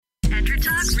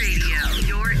Entertalk Radio,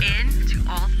 you're in to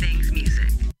all things music.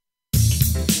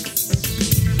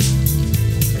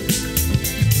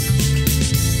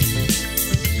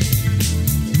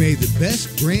 May the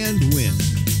best brand win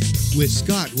with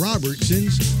Scott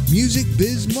Robertson's Music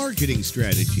Biz Marketing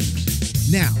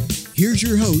Strategies. Now, here's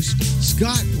your host,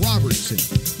 Scott Robertson.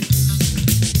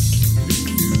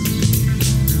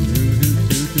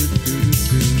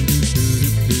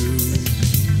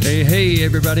 Hey,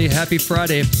 everybody. Happy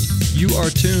Friday. You are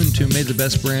tuned to May the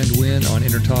Best Brand Win on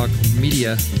Intertalk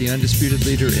Media, the undisputed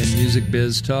leader in music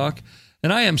biz talk.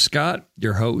 And I am Scott,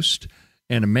 your host,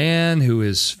 and a man who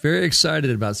is very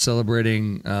excited about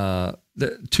celebrating the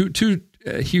two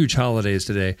huge holidays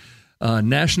today.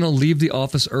 National Leave the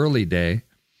Office Early Day,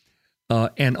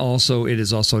 and also it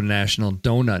is also National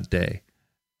Donut Day.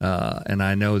 And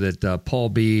I know that Paul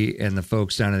B. and the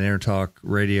folks down at Intertalk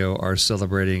Radio are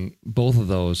celebrating both of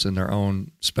those in their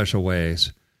own special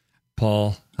ways.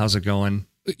 Paul, how's it going?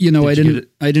 You know, I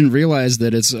didn't realize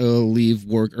that it's a leave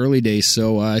work early day.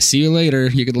 So see you later.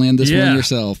 You could land this one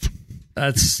yourself.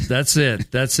 That's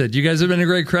it. You guys have been a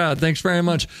great crowd. Thanks very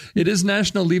much. It is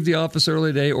National Leave the Office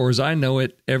Early Day, or as I know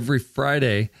it, every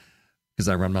Friday, because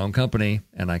I run my own company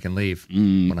and I can leave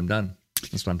when I'm done.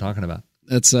 That's what I'm talking about.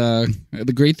 That's the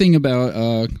great thing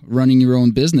about running your own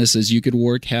business is you could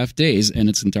work half days, and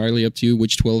it's entirely up to you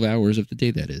which 12 hours of the day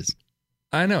that is.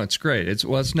 I know, it's great. It's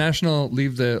National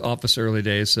Leave the Office Early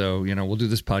Day, so we'll do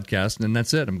this podcast, and then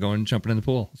that's it. I'm going jumping in the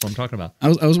pool. That's what I'm talking about.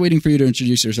 I was waiting for you to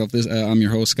introduce yourself. I'm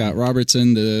your host, Scott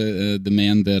Robertson, the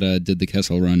man that did the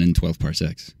Kessel Run in 12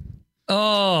 parsecs.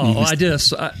 Oh, I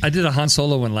did a Han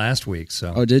Solo one last week.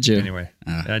 So did you? Anyway,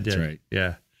 I did. That's right.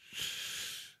 Yeah.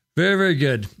 Very, very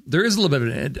good. There is a little bit of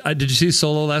it. Did you see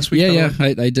Solo last week? Yeah,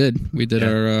 I did. We did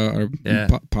our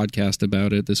podcast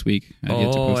about it this week.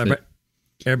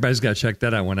 Everybody's got to check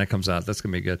that out when that comes out. That's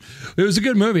gonna be good. It was a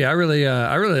good movie. I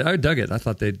dug it. I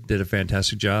thought they did a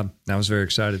fantastic job. I was very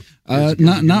excited.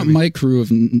 Not my crew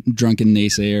of drunken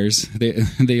naysayers.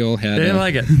 They all had. They didn't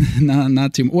like it.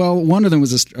 Not too. Well, one of them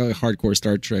was a hardcore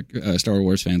Star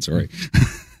Wars fan. Sorry.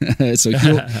 So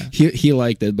he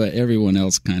liked it, but everyone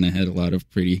else kind of had a lot of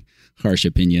pretty harsh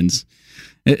opinions.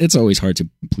 It's always hard to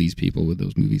please people with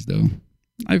those movies, though.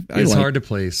 It's hard to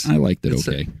please. I liked it.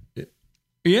 Okay.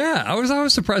 Yeah, I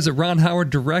was surprised that Ron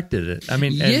Howard directed it. I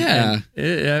mean, I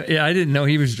didn't know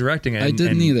he was directing it. I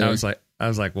didn't either. I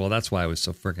was like, well, that's why it was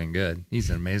so freaking good. He's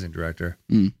an amazing director.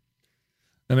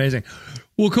 Amazing.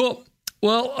 Well, cool.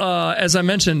 Well, as I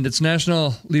mentioned, it's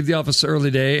National Leave the Office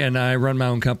Early Day, and I run my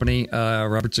own company,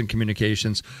 Robertson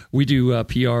Communications. We do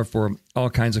PR for all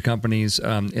kinds of companies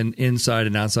inside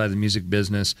and outside the music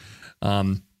business.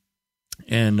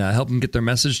 And help them get their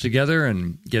message together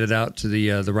and get it out to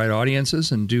the right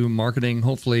audiences and do marketing,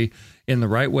 hopefully in the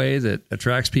right way that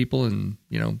attracts people and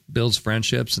builds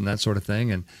friendships and that sort of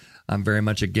thing. And I'm very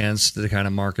much against the kind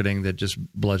of marketing that just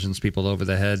bludgeons people over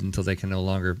the head until they can no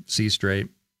longer see straight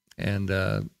and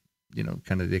they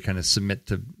kind of submit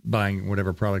to buying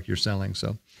whatever product you're selling.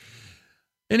 So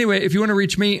anyway, if you want to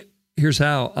reach me, here's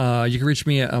how. You can reach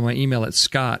me on my email at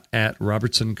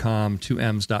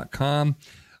scott@robertsoncom2ms.com.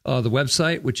 The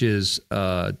website, which is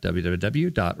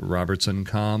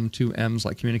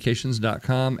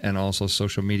www.robertsoncom2ms.com, and also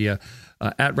social media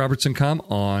at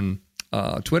RobertsonCom on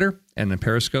Twitter and then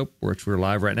Periscope, which we're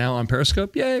live right now on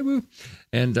Periscope. Yay, woo!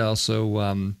 And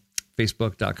also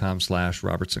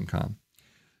Facebook.com/RobertsonCom.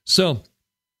 So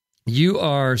you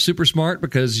are super smart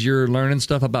because you're learning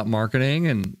stuff about marketing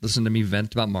and listen to me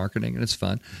vent about marketing, and it's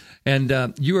fun. And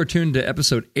you are tuned to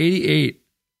episode 88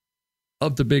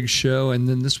 of the big show, and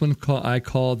then this one I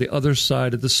call The Other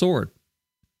Side of the Sword.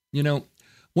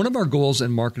 One of our goals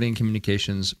in marketing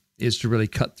communications is to really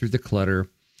cut through the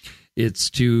clutter. It's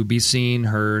to be seen,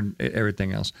 heard,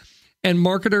 everything else. And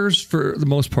marketers, for the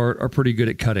most part, are pretty good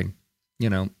at cutting.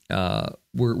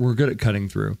 We're good at cutting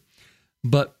through.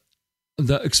 But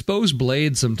the exposed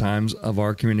blade sometimes of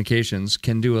our communications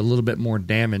can do a little bit more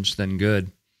damage than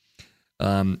good.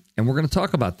 And we're going to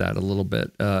talk about that a little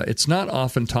bit. It's not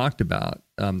often talked about,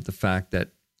 the fact that,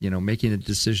 making a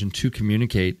decision to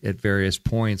communicate at various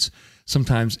points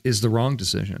sometimes is the wrong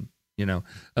decision.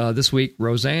 This week,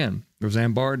 Roseanne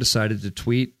Barr decided to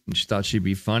tweet, and she thought she'd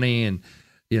be funny and,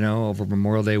 over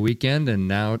Memorial Day weekend. And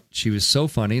now she was so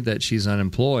funny that she's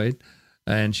unemployed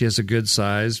and she has a good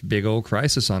sized, big old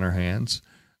crisis on her hands.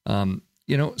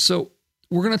 So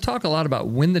we're going to talk a lot about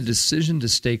when the decision to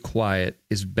stay quiet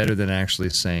is better than actually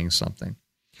saying something.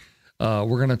 We're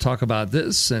going to talk about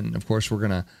this, and of course, we're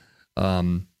going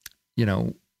to,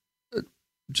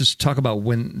 just talk about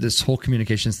when this whole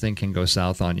communications thing can go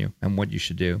south on you and what you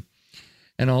should do.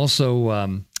 And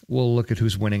also, we'll look at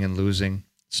who's winning and losing.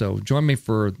 So join me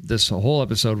for this whole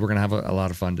episode. We're going to have a lot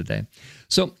of fun today.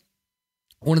 So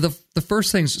one of the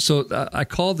first things, so I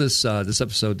call this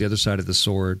episode The Other Side of the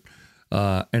Sword,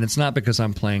 and it's not because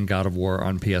I'm playing God of War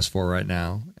on PS4 right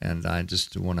now, and I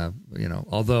just want to,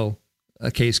 although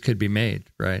a case could be made,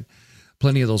 right?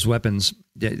 Plenty of those weapons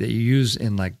that you use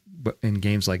in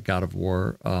games like God of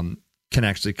War can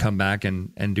actually come back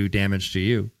and do damage to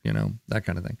you, that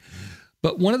kind of thing.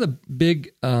 But one of the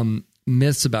big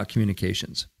myths about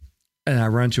communications, and I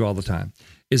run into all the time,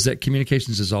 is that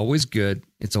communications is always good.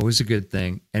 It's always a good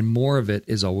thing. And more of it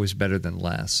is always better than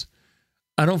less.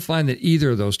 I don't find that either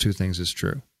of those two things is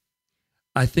true.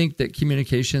 I think that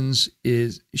communications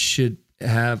should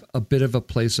have a bit of a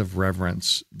place of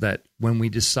reverence, that when we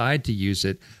decide to use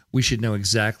it, we should know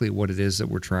exactly what it is that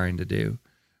we're trying to do.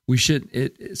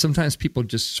 Sometimes people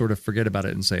just sort of forget about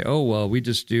it and say, oh, well, we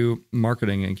just do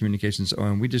marketing and communications,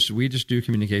 and we just do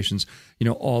communications,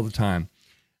 all the time.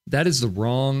 That is the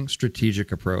wrong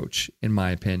strategic approach, in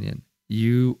my opinion.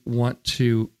 You want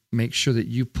to make sure that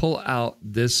you pull out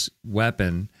this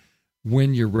weapon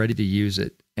when you're ready to use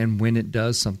it and when it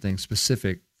does something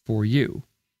specific for you,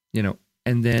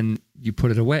 and then you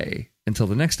put it away until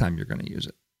the next time you're going to use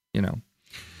it,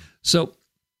 So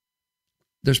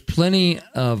there's plenty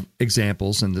of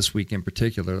examples in this week in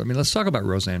particular. I mean, let's talk about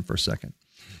Roseanne for a second.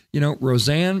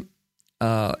 Roseanne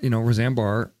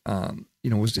Barr,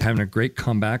 was having a great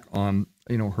comeback on,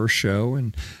 her show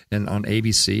and on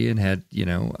ABC, and had,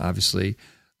 obviously,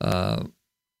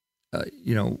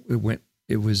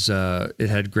 it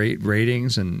had great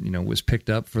ratings, and, was picked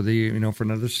up for for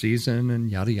another season, and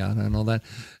yada, yada, and all that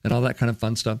kind of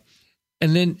fun stuff.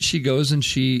 And then she goes and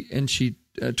she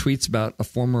tweets about a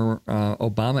former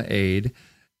Obama aide,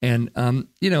 and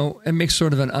and makes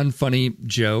sort of an unfunny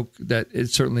joke that it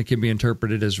certainly can be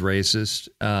interpreted as racist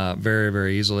very,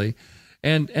 very easily,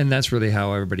 and that's really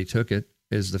how everybody took it,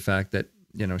 is the fact that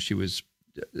she was,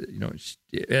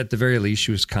 at the very least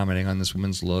she was commenting on this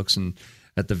woman's looks, and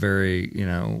at the very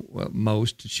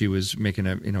most she was making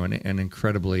an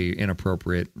incredibly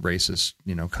inappropriate racist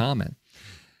comment,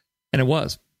 and it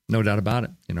was. No doubt about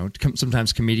it.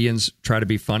 Sometimes comedians try to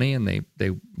be funny and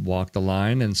they walk the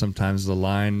line, and sometimes the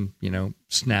line,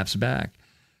 snaps back.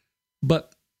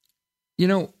 But,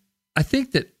 I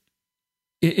think that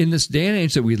in this day and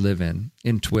age that we live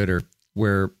in Twitter,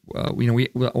 where,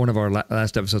 one of our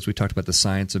last episodes, we talked about the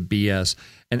science of BS,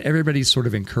 and everybody's sort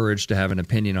of encouraged to have an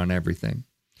opinion on everything.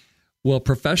 Well,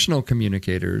 professional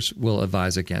communicators will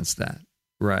advise against that.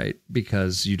 Right,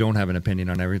 because you don't have an opinion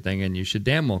on everything, and you should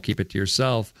damn well keep it to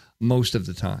yourself most of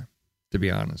the time, to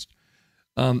be honest.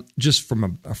 Just for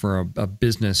a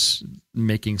business,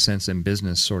 making sense in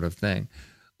business sort of thing.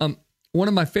 One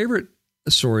of my favorite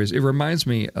stories, it reminds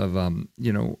me of, I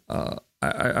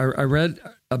read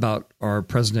about our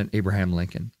President Abraham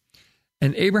Lincoln.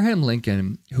 And Abraham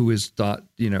Lincoln, who is thought,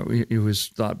 he was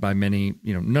thought by many,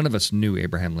 none of us knew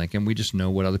Abraham Lincoln. We just know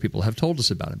what other people have told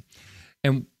us about him.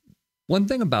 And one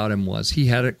thing about him was he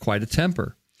had quite a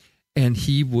temper, and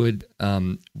he would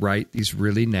write these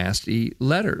really nasty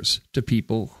letters to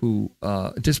people who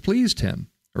displeased him,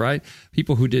 right?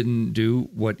 People who didn't do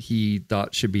what he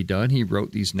thought should be done. He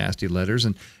wrote these nasty letters,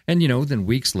 and then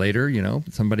weeks later,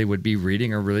 somebody would be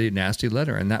reading a really nasty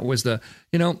letter, and that was the,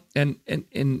 and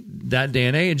in that day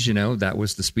and age, that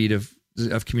was the speed of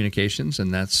communications,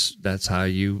 and that's how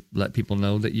you let people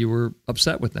know that you were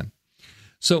upset with them.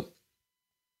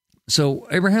 So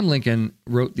Abraham Lincoln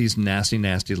wrote these nasty,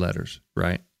 nasty letters,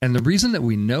 right? And the reason that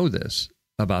we know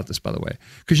about this, by the way,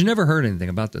 because you never heard anything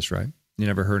about this, right? You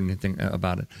never heard anything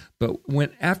about it. But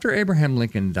after Abraham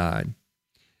Lincoln died,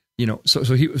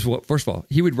 so he was, well, first of all,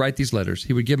 he would write these letters.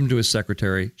 He would give them to his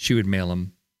secretary. She would mail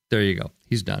them. There you go.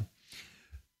 He's done.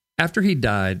 After he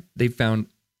died, they found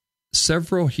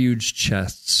several huge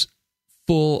chests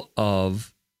full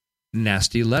of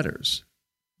nasty letters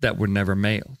that were never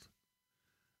mailed.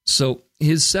 So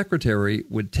his secretary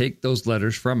would take those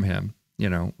letters from him,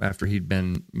 after he'd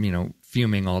been,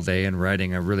 fuming all day and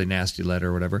writing a really nasty letter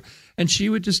or whatever. And she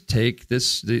would just take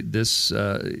this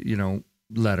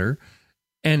letter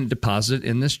and deposit it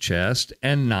in this chest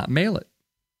and not mail it.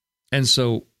 And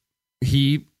so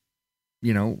he,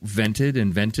 vented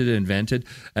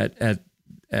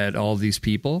at all these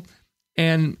people,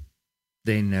 and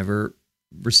they never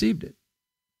received it,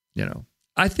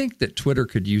 I think that Twitter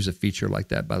could use a feature like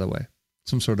that, by the way,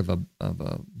 some sort of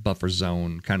a buffer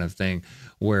zone kind of thing,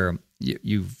 where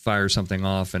you fire something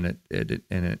off and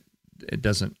it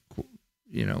doesn't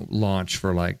launch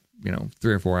for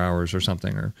 3 or 4 hours or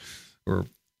something, or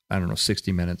I don't know,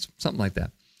 60 minutes, something like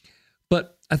that.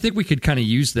 But I think we could kind of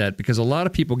use that because a lot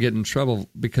of people get in trouble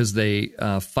because they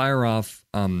fire off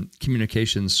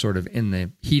communications sort of in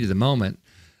the heat of the moment,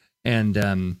 and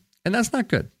that's not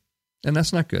good. And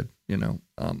that's not good.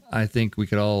 I think we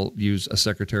could all use a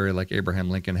secretary like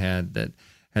Abraham Lincoln had that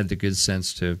had the good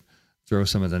sense to throw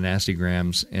some of the nasty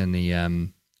grams in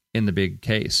the big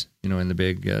case, in the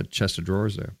big chest of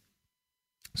drawers there.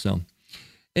 So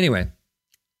anyway,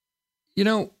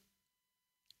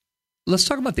 let's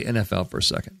talk about the NFL for a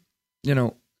second.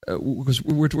 Because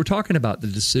we're talking about the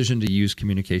decision to use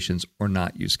communications or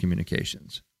not use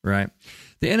communications, right?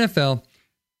 The NFL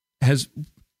has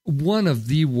one of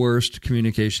the worst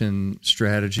communication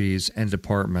strategies and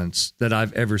departments that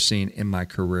I've ever seen in my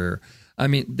career. I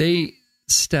mean, they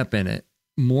step in it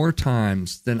more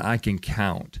times than I can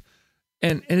count.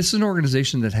 And it's an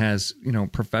organization that has,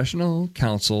 professional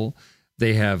counsel.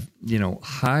 They have,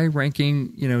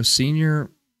 high-ranking,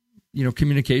 senior,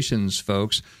 communications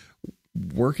folks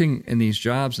working in these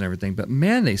jobs and everything. But,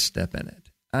 man, they step in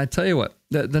it. I tell you what,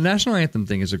 the national anthem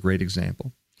thing is a great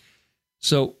example.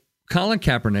 So Colin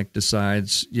Kaepernick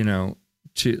decides,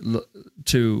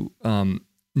 to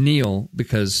kneel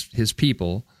because his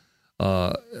people,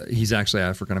 he's actually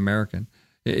African-American,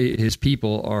 his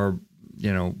people are,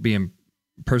 being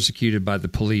persecuted by the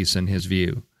police in his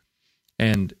view.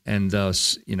 And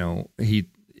thus,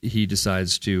 he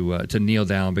decides to kneel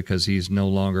down because he's no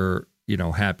longer,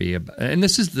 happy. And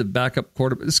this is the backup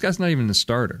quarterback. This guy's not even the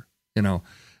starter,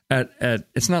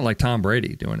 it's not like Tom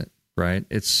Brady doing it, right?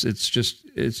 It's just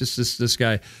this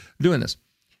guy doing this.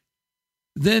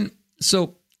 Then,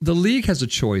 so the league has a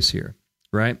choice here,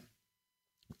 right?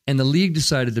 And the league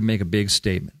decided to make a big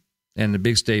statement. And the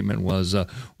big statement was,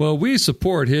 well, we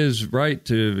support his right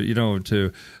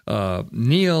to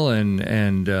kneel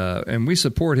and we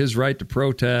support his right to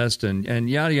protest and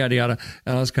yada yada yada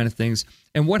and all those kind of things.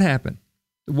 And what happened?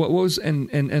 What was and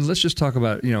let's just talk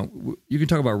about, you can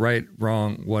talk about right,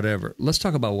 wrong, whatever. Let's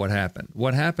talk about what happened.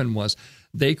 What happened was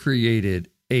they created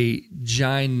a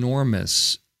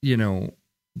ginormous,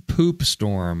 poop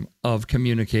storm of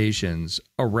communications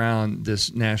around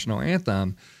this national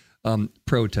anthem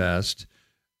protest,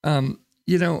 when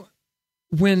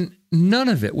none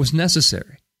of it was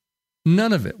necessary.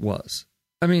 None of it was.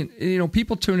 I mean,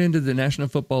 people tune into the National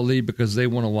Football League because they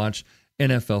want to watch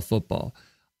NFL football.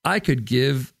 I could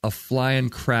give a flying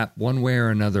crap one way or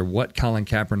another what Colin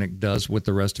Kaepernick does with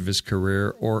the rest of his career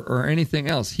or anything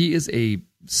else. He is a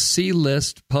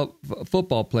C-list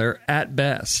football player at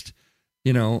best,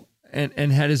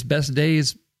 and had his best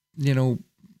days,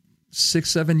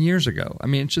 6-7 years ago. I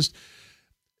mean, it's just,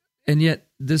 and yet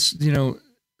this,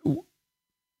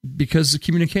 because the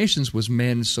communications was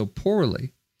managed so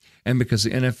poorly, and because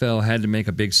the NFL had to make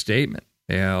a big statement,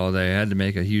 they had to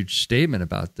make a huge statement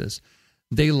about this.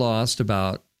 They lost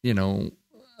about, they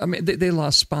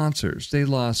lost sponsors, they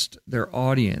lost their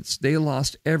audience, they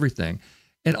lost everything,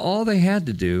 and all they had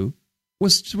to do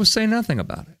was say nothing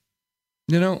about it.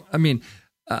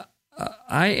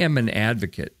 I am an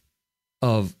advocate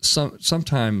of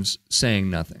sometimes saying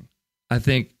nothing. I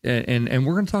think, and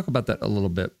we're going to talk about that a little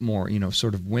bit more,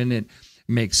 sort of when it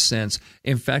makes sense.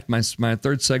 In fact, my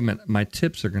third segment, my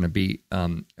tips are going to be,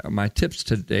 my tips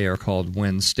today are called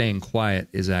When Staying Quiet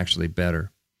is Actually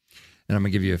Better. And I'm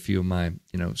going to give you a few of my,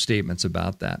 statements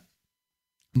about that.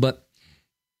 But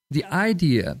the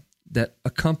idea that a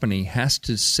company has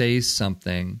to say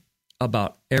something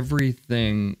about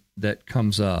everything that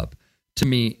comes up, to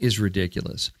me, is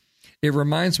ridiculous. It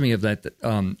reminds me of that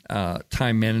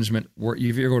time management work.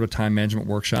 If you ever go to a time management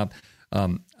workshop,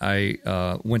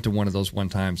 I went to one of those one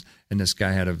times, and this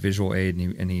guy had a visual aid,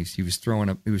 and he was throwing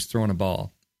a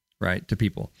ball, right, to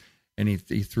people, and he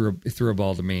threw a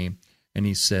ball to me, and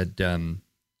he said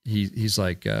he's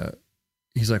like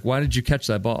why did you catch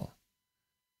that ball?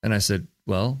 And I said,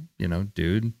 well,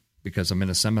 dude, because I'm in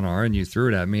a seminar and you threw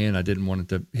it at me and I didn't want it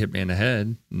to hit me in the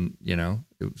head, and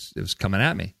it was coming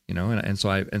at me, and so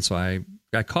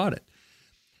I caught it.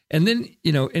 And then,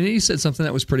 and he said something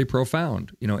that was pretty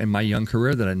profound, in my young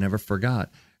career that I never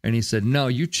forgot. And he said, no,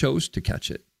 you chose to catch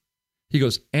it. He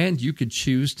goes, and you could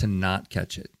choose to not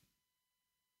catch it.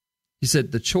 He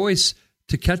said the choice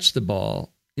to catch the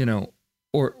ball,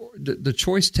 or the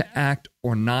choice to act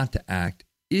or not to act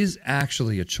is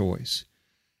actually a choice.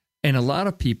 And a lot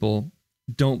of people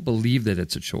don't believe that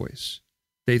it's a choice.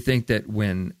 They think that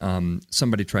when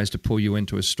somebody tries to pull you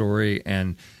into a story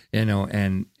and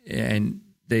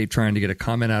they trying to get a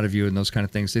comment out of you and those kind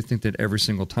of things, they think that every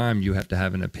single time you have to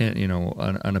have an opinion,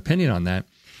 an opinion on that.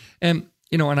 And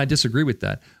and I disagree with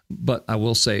that. But I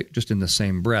will say, just in the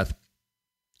same breath,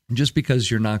 just because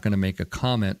you're not going to make a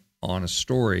comment on a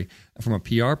story from a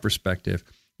PR perspective,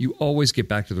 you always get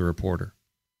back to the reporter.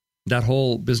 That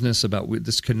whole business about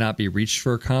this could not be reached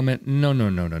for a comment. No.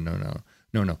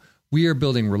 We are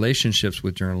building relationships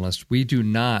with journalists. We do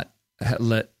not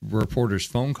let reporters'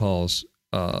 phone calls,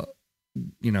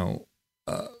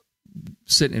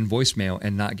 sit in voicemail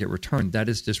and not get returned. That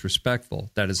is disrespectful.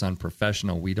 That is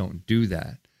unprofessional. We don't do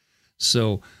that.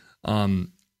 So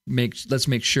let's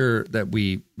make sure that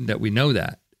we know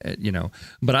that.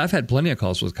 But I've had plenty of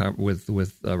calls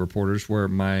with reporters where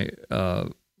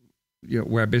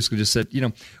where I basically just said,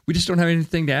 we just don't have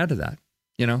anything to add to that.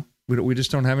 We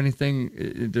just don't have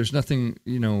anything. There's nothing.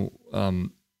 We don't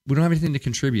have anything to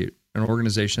contribute. An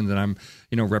organization that I'm,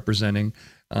 representing.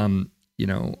 And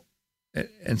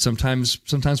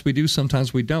sometimes we do,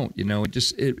 sometimes we don't.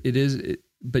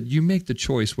 But you make the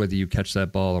choice whether you catch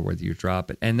that ball or whether you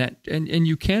drop it, and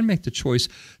you can make the choice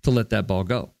to let that ball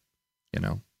go.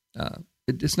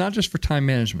 It's not just for time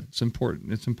management. It's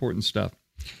important. It's important stuff.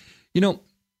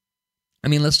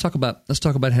 Let's talk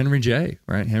about Henry J.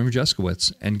 Right, Henry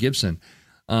Juskowitz and Gibson.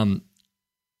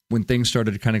 When things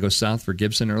started to kind of go south for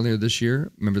Gibson earlier this year,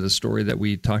 remember the story that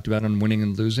we talked about on Winning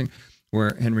and Losing,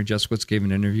 where Henry Juskowitz gave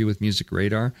an interview with Music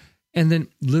Radar and then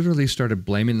literally started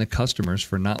blaming the customers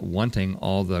for not wanting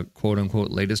all the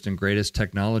quote-unquote latest and greatest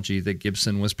technology that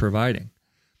Gibson was providing.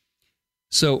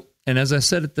 So, and as I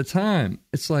said at the time,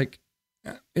 it's like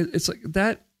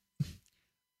that.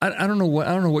 I don't know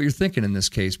what you're thinking in this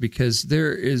case, because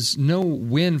there is no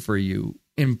win for you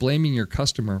in blaming your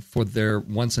customer for their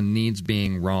wants and needs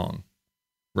being wrong,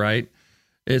 right?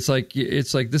 It's like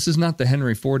this is not the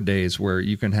Henry Ford days where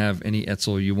you can have any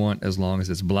Edsel you want as long as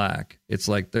it's black. It's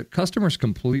like the customer's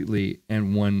completely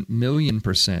and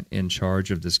 1,000,000% in charge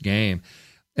of this game.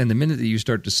 And the minute that you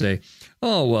start to say,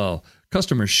 oh, well,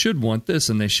 customers should want this,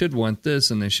 and they should want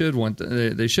this, and they should want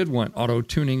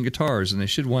auto-tuning guitars, and they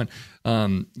should want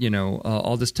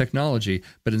all this technology,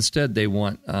 but instead they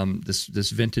want this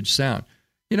vintage sound.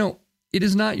 It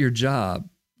is not your job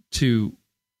to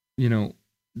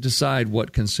decide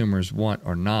what consumers want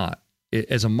or not.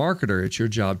 As a marketer, it's your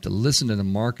job to listen to the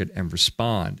market and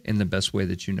respond in the best way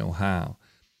that you know how.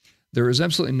 There is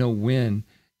absolutely no win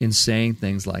in saying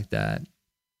things like that.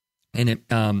 And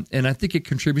I think it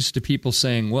contributes to people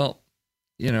saying, well,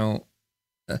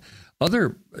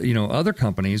 other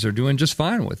companies are doing just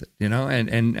fine with it,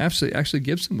 and actually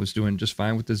Gibson was doing just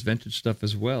fine with this vintage stuff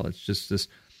as well. It's just this,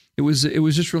 it was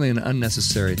just really an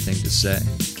unnecessary thing to say,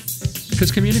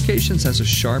 because communications has a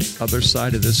sharp other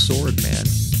side of this sword, man,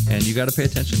 and you got to pay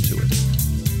attention to it.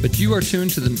 But you are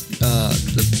tuned to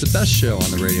the best show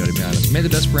on the radio, to be honest. May the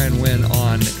best brand win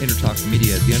on Intertalk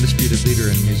Media, the undisputed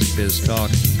leader in music biz talk.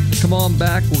 Come on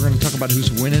back. We're going to talk about who's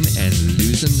winning and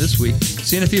losing this week.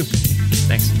 See you in a few.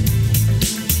 Thanks.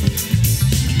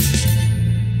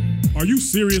 Are you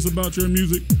serious about your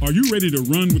music? Are you ready to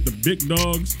run with the big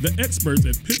dogs? The experts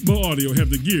at Pitbull Audio have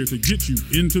the gear to get you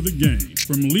into the game.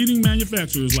 From leading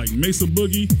manufacturers like Mesa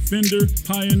Boogie, Fender,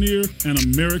 Pioneer, and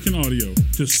American Audio.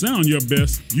 To sound your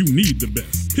best, you need the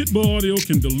best. Pitbull Audio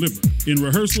can deliver in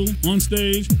rehearsal, on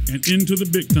stage, and into the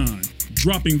big time.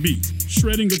 Dropping beats,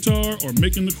 shredding guitar, or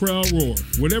making the crowd roar.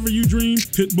 Whatever you dream,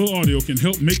 Pitbull Audio can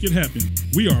help make it happen.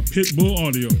 We are Pitbull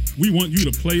Audio. We want you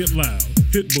to play it loud.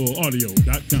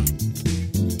 PitbullAudio.com.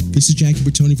 This is Jackie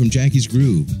Bertoni from Jackie's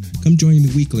Groove. Come join me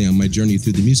weekly on my journey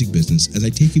through the music business as I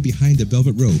take you behind the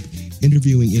velvet rope,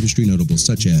 interviewing industry notables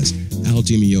such as Al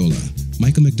Di Meola,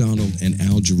 Michael McDonald, and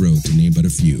Al Jarreau, to name but a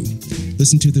few.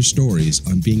 Listen to their stories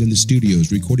on being in the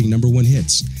studios recording #1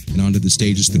 hits and onto the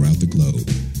stages throughout the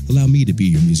globe. Allow me to be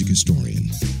your music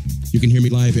historian. You can hear me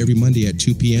live every Monday at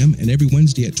 2 p.m. and every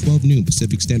Wednesday at 12 noon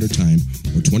Pacific Standard Time,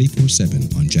 or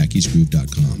 24/7 on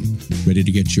jackiesgroove.com. Ready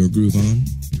to get your groove on?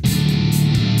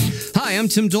 Hi, I'm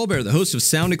Tim Dolbear, the host of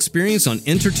Sound Experience on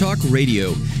Intertalk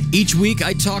Radio. Each week,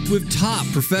 I talk with top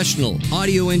professional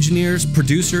audio engineers,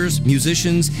 producers,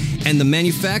 musicians, and the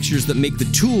manufacturers that make the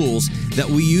tools that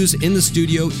we use in the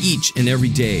studio each and every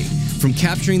day. From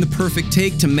capturing the perfect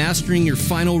take to mastering your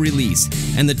final release,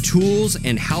 and the tools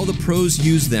and how the pros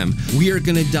use them, we are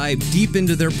going to dive deep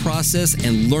into their process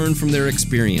and learn from their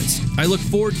experience. I look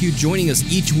forward to you joining us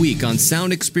each week on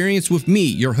Sound Experience with me,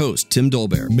 your host, Tim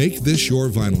Dolbear. Make this your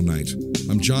vinyl night.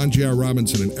 I'm John J.R.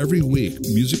 Robinson, and every week,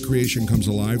 music creation comes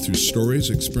alive through stories,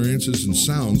 experiences, and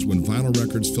sounds when vinyl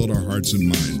records filled our hearts and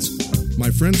minds.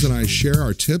 My friends and I share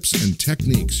our tips and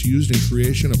techniques used in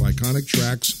creation of iconic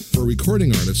tracks for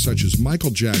recording artists such as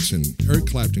Michael Jackson, Eric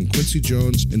Clapton, Quincy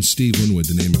Jones, and Steve Winwood,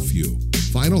 to name a few.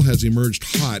 Vinyl has emerged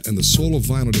hot, and the soul of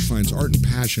vinyl defines art and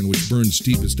passion which burns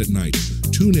deepest at night.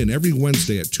 Tune in every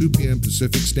Wednesday at 2 p.m.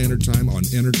 Pacific Standard Time on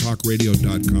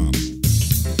EnterTalkRadio.com.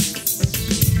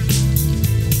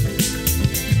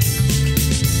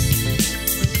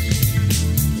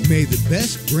 May the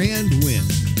best brand win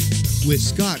with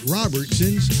Scott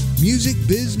Robertson's Music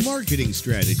Biz Marketing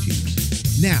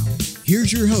Strategies. Now,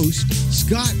 here's your host,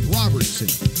 Scott Robertson.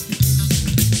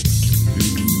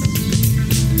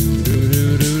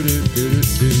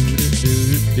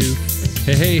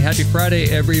 Hey, happy Friday,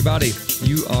 everybody.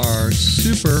 You are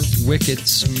super wicked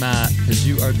smart because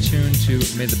you are tuned to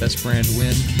May the Best Brand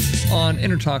Win on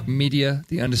Intertalk Media,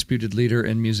 the undisputed leader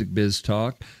in music biz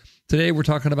talk. Today, we're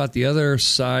talking about the other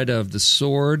side of the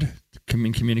sword,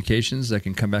 communications that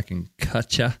can come back and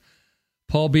cut you.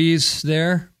 Paul B's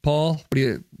there. Paul, what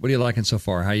are you liking so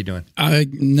far? How you doing? I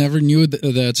never knew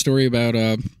that story about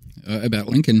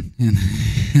Lincoln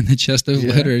and the chest of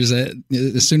letters.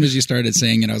 As soon as you started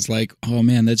saying it, I was like, oh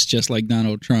man, that's just like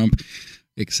Donald Trump,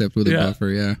 except with a buffer.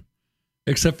 Yeah.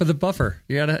 Except for the buffer.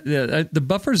 You gotta the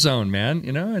buffer zone, man.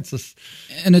 You know, it's just,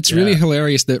 and it's really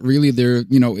hilarious that really they're,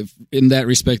 if in that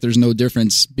respect, there's no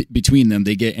difference between them.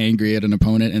 They get angry at an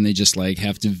opponent and they just like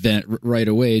have to vent right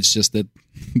away. It's just that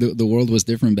the world was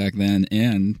different back then,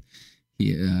 and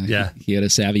he had a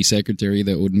savvy secretary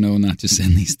that would know not to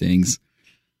send these things.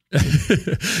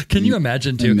 Can you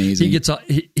imagine too? Amazing.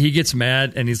 He gets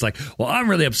mad and he's like, well, I'm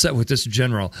really upset with this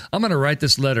general. I'm going to write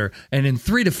this letter, and in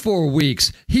 3 to 4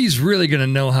 weeks, he's really going to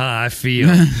know how I feel.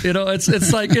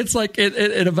 It's like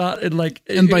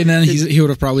and by then he would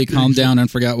have probably calmed down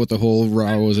and forgot what the whole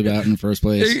row was about in the first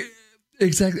place.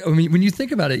 Exactly. I mean, when you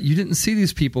think about it, you didn't see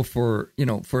these people for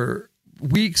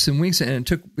weeks and weeks,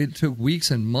 and it took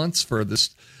weeks and months for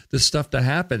this stuff to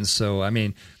happen. So, I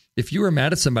mean, if you were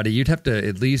mad at somebody, you'd have to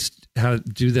at least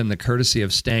do them the courtesy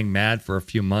of staying mad for a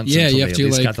few months until you have they at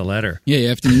least got the letter. Yeah, you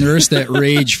have to nurse that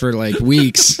rage for like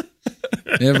weeks.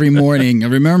 Every morning, I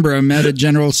remember I'm mad at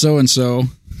General so-and-so.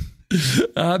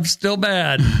 I'm still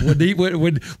mad.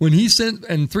 When he sent,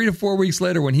 and 3 to 4 weeks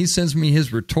later, when he sends me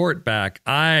his retort back,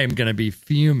 I'm going to be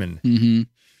fuming. Mm-hmm.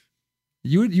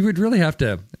 You would really have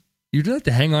to, you'd have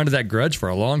to hang on to that grudge for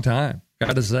a long time.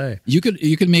 Gotta say, you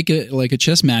could make it like a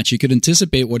chess match. You could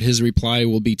anticipate what his reply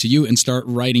will be to you and start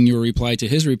writing your reply to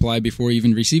his reply before you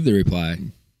even receive the reply.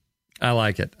 I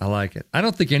like it. I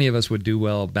don't think any of us would do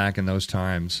well back in those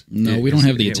times. No, we don't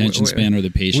have the attention span or the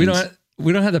patience.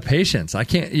 We don't have the patience. I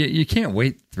can't. You can't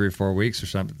wait 3 or 4 weeks or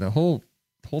something. The whole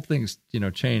thing's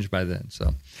changed by then.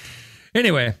 So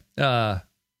anyway, but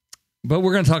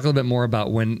we're going to talk a little bit more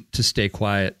about when to stay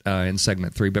quiet in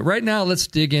segment 3. But right now, let's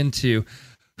dig into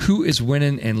who is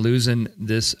winning and losing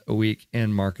this week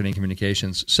in marketing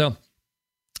communications. So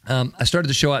I started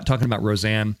the show out talking about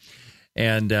Roseanne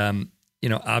and,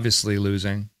 obviously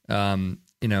losing.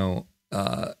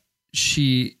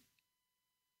 She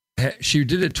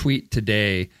did a tweet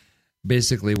today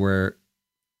basically where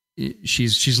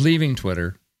she's leaving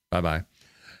Twitter. Bye-bye.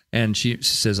 And she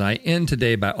says, I end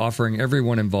today by offering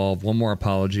everyone involved one more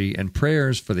apology and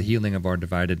prayers for the healing of our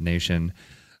divided nation.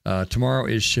 Tomorrow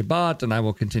is Shabbat, and I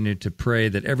will continue to pray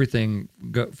that everything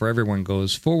for everyone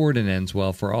goes forward and ends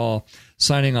well for all.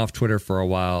 Signing off Twitter for a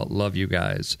while. Love you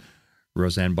guys.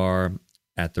 Roseanne Barr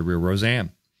at The Real Roseanne.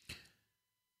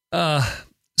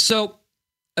 So,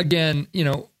 again,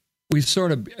 we've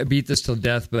sort of beat this till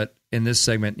death, but in this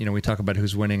segment, we talk about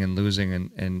who's winning and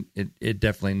losing, and it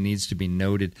definitely needs to be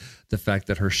noted the fact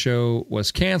that her show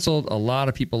was canceled. A lot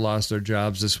of people lost their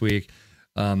jobs this week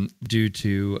due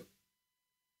to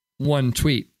one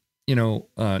tweet,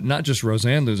 not just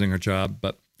Roseanne losing her job,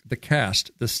 but the cast,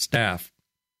 the staff,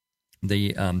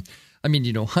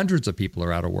 hundreds of people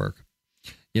are out of work,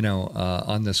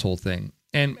 on this whole thing.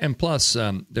 And plus,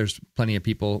 there's plenty of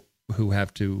people who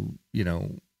have to,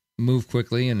 move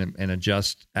quickly and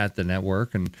adjust at the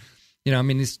network. And,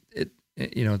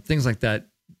 things like that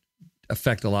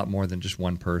affect a lot more than just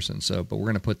one person. So, but we're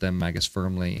going to put them, I guess,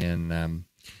 firmly in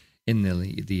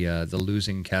the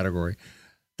losing category.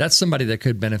 That's somebody that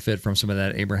could benefit from some of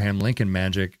that Abraham Lincoln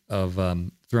magic of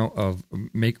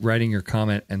writing your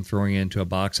comment and throwing it into a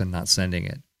box and not sending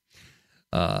it.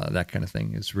 That kind of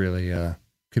thing is really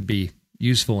could be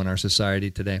useful in our society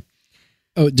today.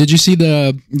 Oh, did you see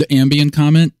the Ambien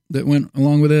comment that went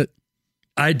along with it?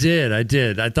 I did. I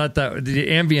thought that the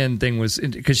Ambien thing was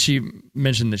because she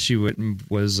mentioned that she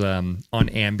was on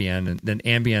Ambien, and then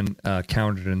Ambien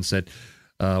countered and said,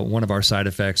 one of our side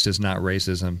effects is not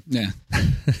racism. Yeah.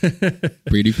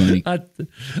 Pretty funny. I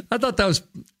thought that was,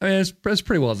 it's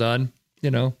pretty well done,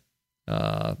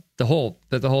 The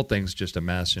whole thing's just a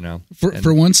mess, you know.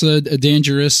 For once, a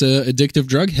dangerous, addictive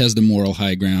drug has the moral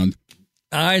high ground.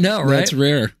 I know, right? That's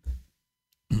rare.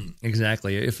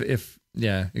 Exactly.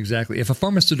 Exactly. If a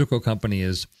pharmaceutical company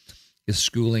is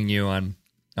schooling you on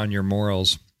your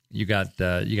morals, you got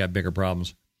bigger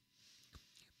problems.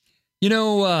 You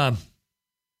know,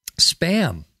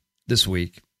 spam this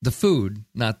week, the food,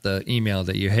 not the email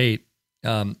that you hate,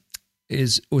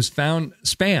 was found.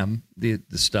 Spam, the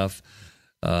stuff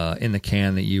in the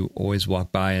can that you always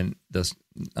walk by, and this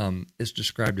is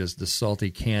described as the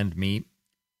salty canned meat.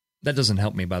 That doesn't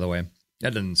help me, by the way.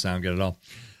 That doesn't sound good at all.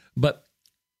 But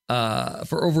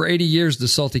for over 80 years, the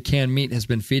salty canned meat has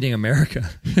been feeding America.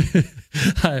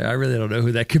 I really don't know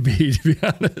who that could be, to be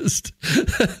honest.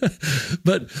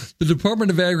 But the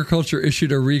Department of Agriculture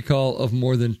issued a recall of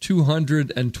more than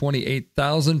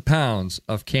 228,000 pounds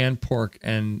of canned pork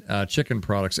and chicken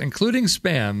products, including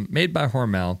spam made by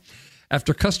Hormel,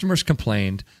 after customers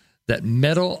complained that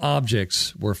metal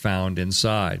objects were found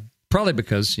inside. Probably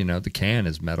because, you know, the can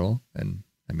is metal, and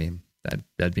I mean,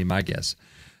 that'd be my guess.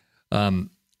 There's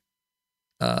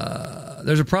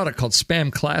a product called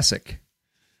Spam Classic,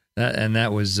 and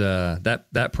that was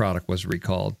that product was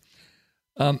recalled.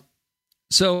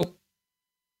 So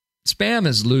spam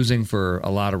is losing for a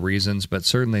lot of reasons, but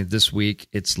certainly this week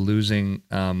it's losing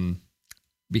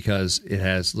because it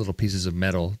has little pieces of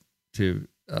metal to.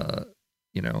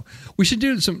 You know, we should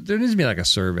do there needs to be like a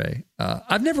survey.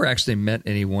 I've never actually met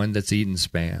anyone that's eaten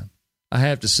spam. I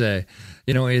have to say,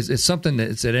 you know, it's something that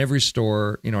it's at every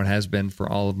store, you know, it has been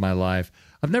for all of my life.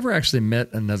 I've never actually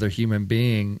met another human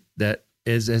being that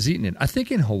has eaten it. I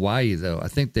think in Hawaii, though, I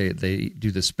think they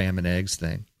do the spam and eggs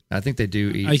thing. I think they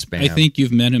do eat spam. I think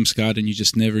you've met him, Scott, and you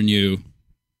just never knew.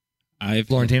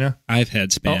 Florentina? I've had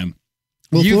spam. Oh.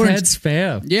 Well, you've had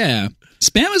spam. Yeah.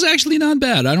 Spam is actually not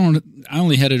bad. I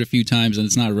only had it a few times, and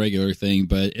it's not a regular thing,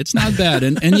 but it's not bad.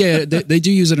 And yeah, they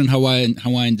do use it in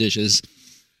Hawaiian dishes.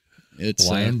 It's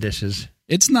Hawaiian dishes.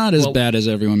 It's not as bad as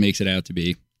everyone makes it out to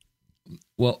be.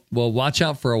 Well, watch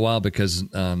out for a while because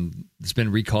it's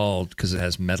been recalled because it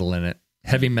has metal in it.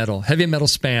 Heavy metal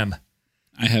spam.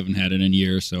 I haven't had it in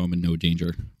years, so I'm in no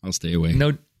danger. I'll stay away.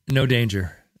 No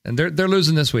danger. And they're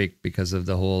losing this week because of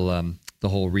the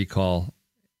whole recall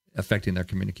affecting their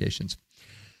communications.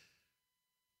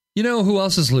 You know who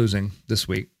else is losing this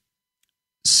week?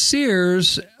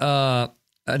 Sears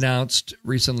announced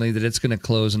recently that it's going to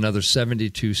close another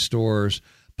 72 stores,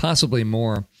 possibly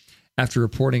more, after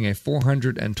reporting a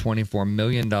 $424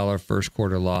 million first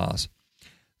quarter loss.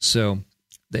 So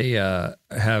they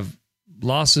have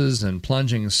losses and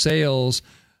plunging sales,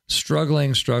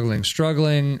 struggling.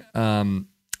 You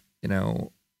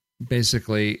know,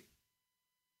 basically,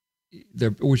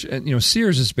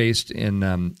 Sears is based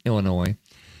in Illinois.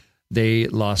 They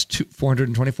lost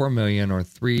 $424 million, or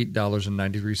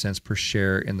 $3.93 per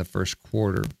share in the first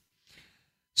quarter.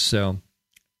 So,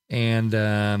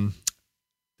 and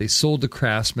they sold the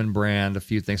Craftsman brand, a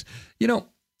few things. You know,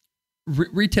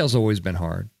 retail's always been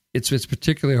hard. It's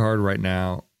particularly hard right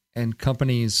now, and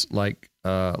companies like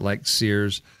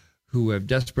Sears, who have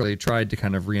desperately tried to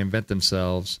kind of reinvent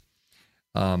themselves,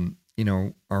 you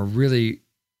know, are really.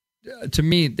 To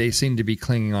me, they seem to be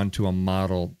clinging on to a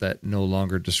model that no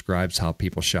longer describes how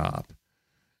people shop.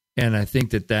 And I think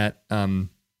that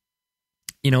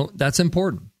you know, that's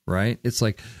important, right? It's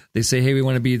like they say, hey, we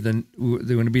want to be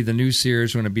the new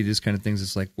Sears, we want to be these kind of things.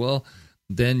 It's like, well,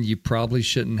 then you probably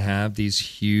shouldn't have these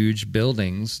huge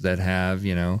buildings that have,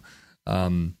 you know,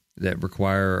 that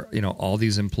require, you know, all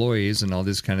these employees and all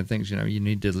these kind of things. You know, you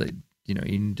need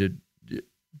to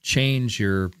change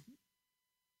your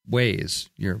ways,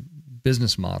 your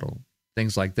business model,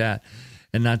 things like that,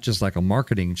 and not just like a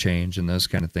marketing change and those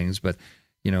kind of things. But,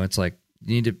 you know, it's like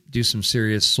you need to do some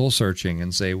serious soul searching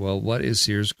and say, well, what is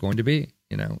Sears going to be,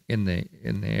 you know, in the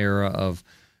era of,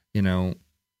 you know,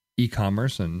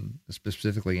 e-commerce and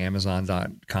specifically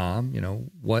Amazon.com, you know,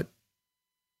 what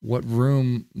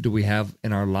room do we have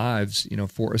in our lives, you know,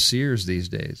 for a Sears these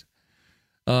days?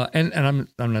 And I'm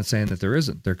not saying that there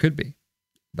isn't, there could be.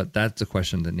 But that's a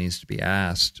question that needs to be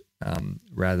asked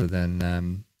rather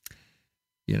than,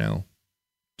 you know,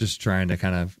 just trying to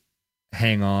kind of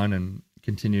hang on and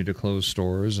continue to close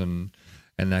stores and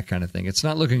that kind of thing. It's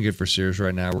not looking good for Sears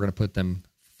right now. We're going to put them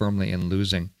firmly in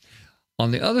losing.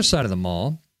 On the other side of the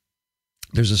mall,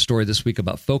 there's a story this week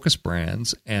about Focus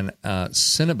Brands, and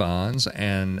Cinnabons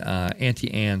and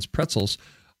Auntie Anne's pretzels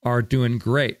are doing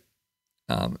great.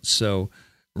 So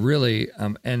really,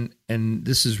 and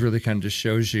this is really kind of just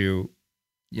shows you,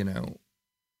 you know,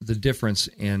 the difference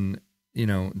in, you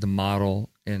know, the model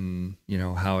and, you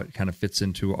know, how it kind of fits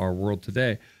into our world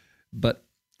today. But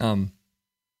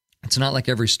it's not like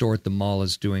every store at the mall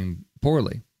is doing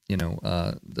poorly.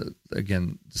 The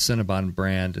Cinnabon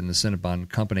brand and the Cinnabon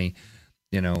company,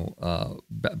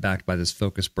 backed by this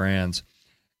Focus Brands,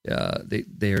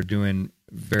 they are doing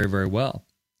very, very well.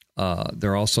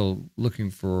 They're also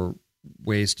looking for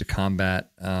ways to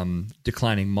combat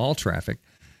declining mall traffic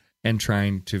and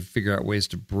trying to figure out ways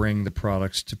to bring the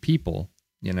products to people,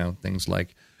 things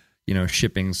like,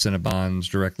 shipping Cinnabons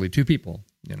directly to people,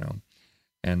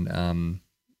 and,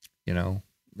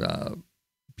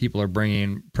 people are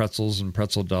bringing pretzels and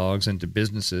pretzel dogs into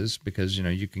businesses because,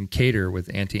 you can cater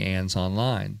with Auntie Anne's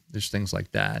online. There's things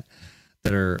like that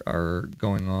are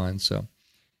going on. So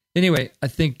anyway, I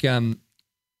think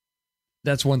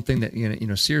that's one thing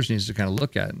that, Sears needs to kind of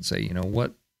look at and say,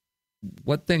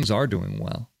 what things are doing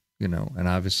well, and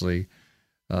obviously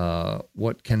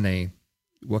what can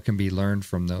be learned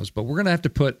from those. But we're going to have to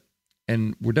put,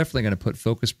 and we're definitely going to put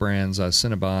Focus Brands,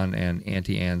 Cinnabon, and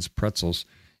Auntie Anne's pretzels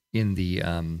in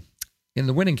the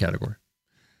winning category.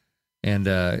 And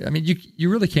you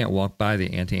really can't walk by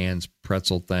the Auntie Anne's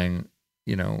pretzel thing,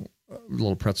 a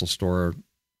little pretzel store,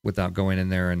 without going in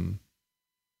there and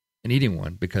eating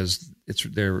one, because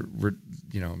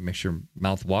makes your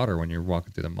mouth water when you're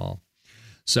walking through the mall.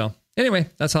 So anyway,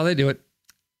 that's how they do it.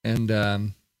 And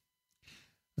I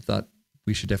thought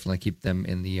we should definitely keep them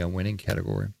in the winning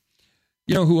category.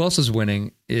 Who else is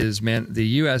winning is, the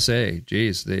USA.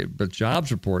 Geez, the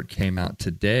jobs report came out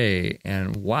today,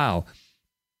 and wow.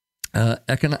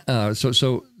 Economists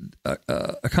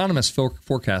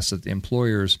forecast that the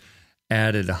employers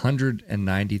added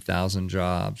 190,000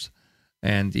 jobs,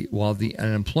 and while the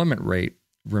unemployment rate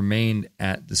remained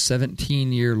at the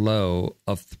 17-year low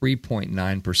of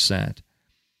 3.9%.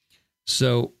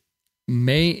 So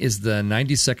May is the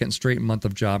 92nd straight month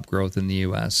of job growth in the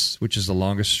U.S., which is the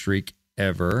longest streak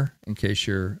ever, in case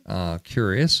you're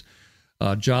curious.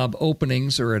 Job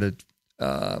openings are at a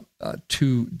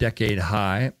 2-decade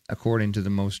high, according to the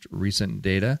most recent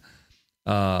data,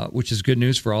 which is good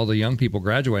news for all the young people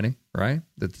graduating, right?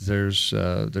 That there's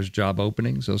job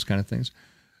openings, those kind of things.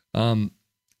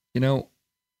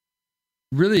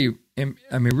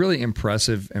 Really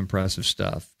impressive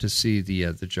stuff to see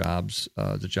the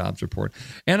jobs report.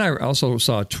 And I also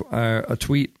saw a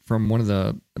tweet from one of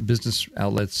the business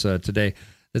outlets today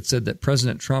that said that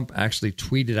President Trump actually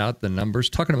tweeted out the numbers,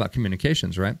 talking about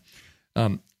communications, right?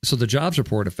 So the jobs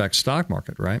report affects stock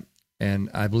market, right? And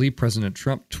I believe President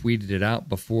Trump tweeted it out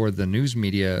before the news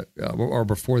media or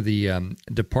before the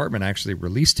department actually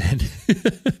released it.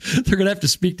 They're going to have to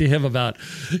speak to him about,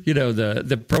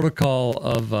 the protocol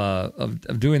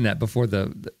of doing that before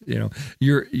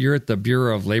you're at the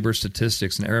Bureau of Labor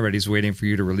Statistics and everybody's waiting for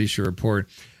you to release your report.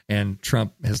 And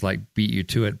Trump has beat you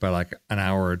to it by an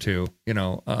hour or two,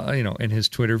 in his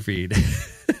Twitter feed.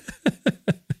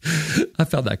 I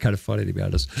found that kind of funny, to be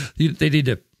honest. They need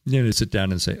to sit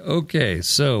down and say, okay,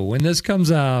 so when this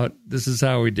comes out, this is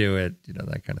how we do it,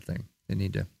 that kind of thing. They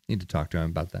need to talk to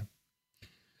him about that.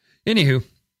 Anywho,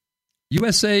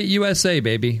 USA,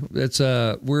 baby. It's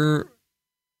we're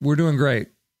doing great.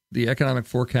 The economic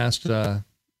forecast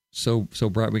so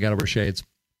bright we got to wear shades.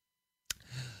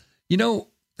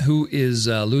 Who is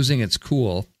losing its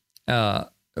cool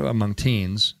among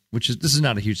teens? This is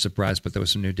not a huge surprise, but there was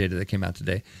some new data that came out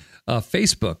today.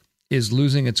 Facebook is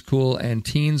losing its cool, and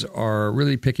teens are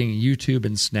really picking YouTube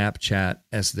and Snapchat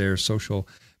as their social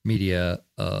media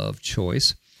of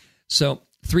choice. So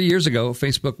 3 years ago,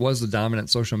 Facebook was the dominant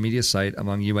social media site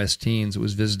among U.S. teens. It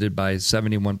was visited by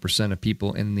 71% of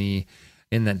people in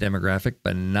that demographic,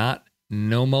 but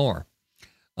no more.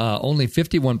 Only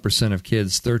 51% of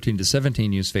kids 13 to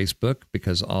 17 use Facebook,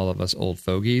 because all of us old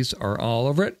fogies are all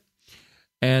over it.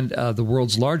 And the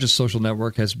world's largest social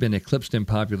network has been eclipsed in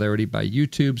popularity by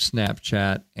YouTube,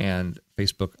 Snapchat, and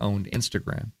Facebook-owned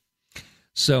Instagram.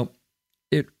 So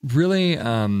it really,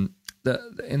 in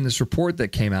this report that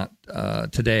came out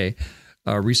today,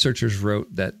 researchers wrote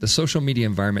that the social media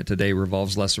environment today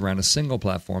revolves less around a single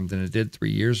platform than it did 3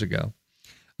 years ago,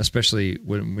 especially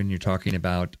when you're talking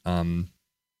about, when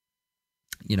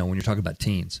you're talking about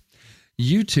teens.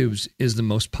 YouTube's is the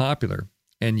most popular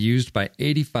and used by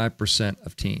 85%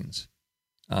 of teens.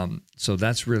 So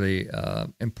that's really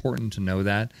important to know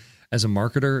that. As a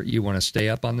marketer, you want to stay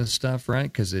up on this stuff,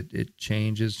 right? Because it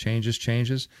changes.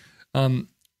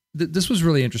 This was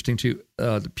really interesting, too.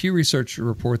 The Pew Research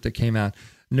report that came out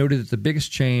noted that the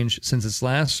biggest change since its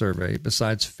last survey,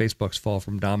 besides Facebook's fall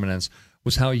from dominance,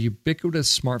 was how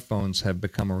ubiquitous smartphones have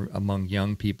become among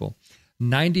young people.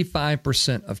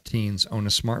 95% of teens own a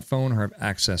smartphone or have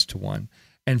access to one.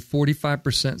 and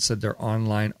 45% said they're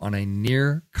online on a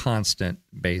near constant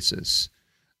basis.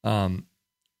 Don't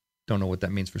know what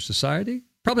that means for society.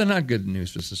 Probably not good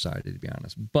news for society, to be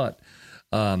honest. But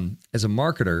as a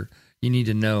marketer, you need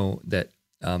to know that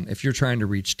if you're trying to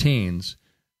reach teens,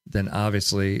 then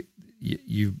obviously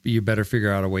you better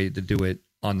figure out a way to do it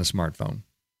on the smartphone,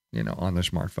 on their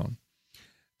smartphone.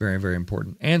 Very, very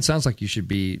important. And sounds like you should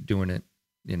be doing it,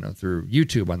 through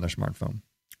YouTube on their smartphone.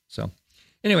 So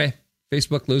anyway,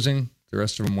 Facebook losing, the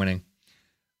rest of them winning.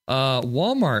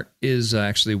 Walmart is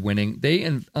actually winning. They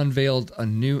unveiled a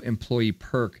new employee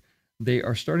perk. They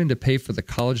are starting to pay for the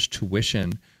college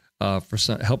tuition for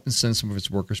helping send some of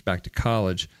its workers back to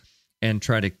college and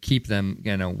try to keep them,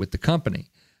 with the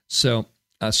company. So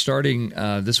starting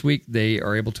this week, they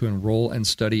are able to enroll and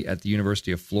study at the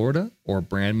University of Florida or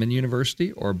Brandman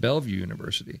University or Bellevue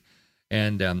University.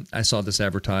 And I saw this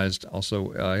advertised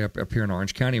also up here in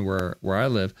Orange County where I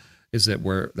live. That's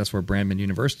where Brandman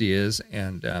University is,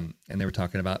 and they were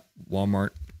talking about Walmart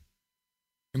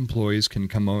employees can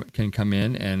come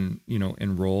in and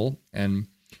enroll, and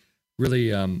really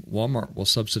Walmart will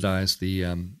subsidize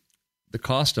the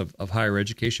cost of higher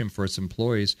education for its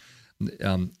employees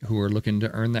who are looking to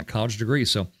earn that college degree.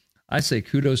 So I say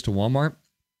kudos to Walmart.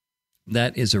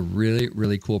 That is a really,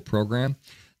 really cool program.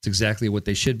 It's exactly what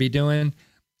they should be doing,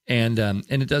 and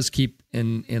it does keep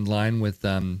in line with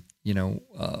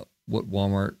what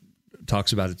Walmart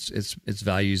talks about its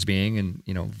values being,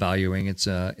 and valuing its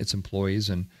employees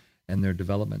and their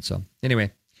development. So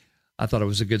anyway, I thought it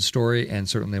was a good story, and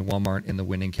certainly Walmart in the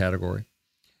winning category.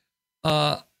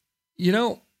 Who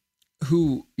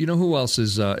else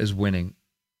is winning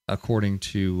according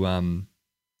to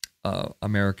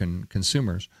American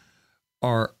consumers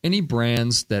are any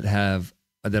brands that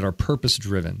are purpose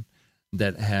driven,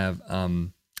 that have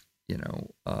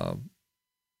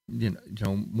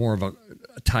more of a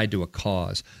tied to a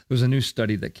cause. There was a new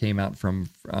study that came out from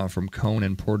Cone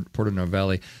and Porto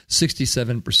Novelli.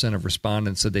 67% of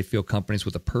respondents said they feel companies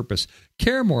with a purpose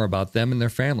care more about them and their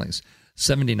families.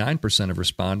 79% of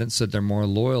respondents said they're more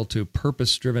loyal to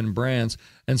purpose-driven brands,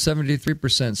 and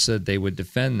 73% said they would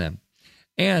defend them.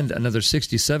 And another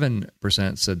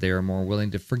 67% said they are more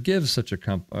willing to forgive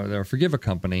forgive a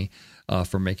company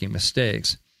for making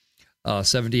mistakes.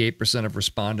 78% of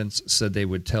respondents said they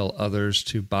would tell others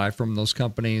to buy from those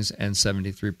companies, and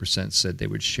 73% said they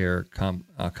would share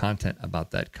content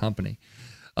about that company.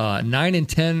 9 in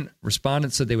 10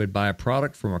 respondents said they would buy a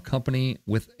product from a company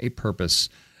with a purpose.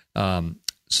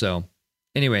 So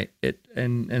anyway,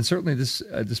 and certainly this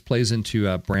plays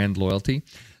into brand loyalty.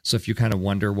 So if you kind of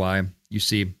wonder why you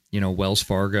see, Wells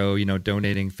Fargo,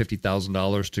 donating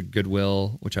 $50,000 to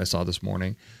Goodwill, which I saw this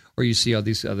morning, or you see all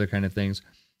these other kind of things,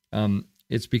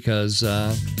 it's because,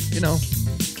 they're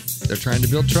trying to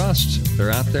build trust.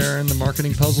 They're out there in the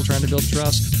marketing puzzle trying to build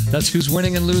trust. That's who's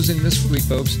winning and losing this week,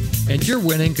 folks. And you're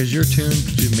winning because you're tuned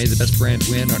to May the Best Brand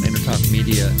Win on Intertalk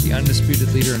Media, the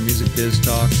undisputed leader in music biz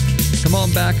talk. Come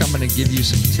on back. I'm going to give you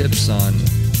some tips on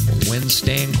when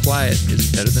staying quiet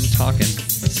is better than talking.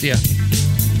 See ya.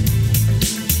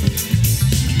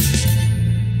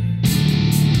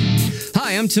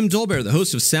 Hi, I'm Tim Dolbear, the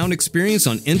host of Sound Experience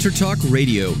on Intertalk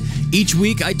Radio. Each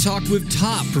week, I talk with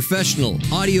top professional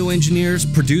audio engineers,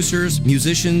 producers,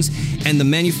 musicians, and the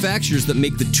manufacturers that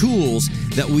make the tools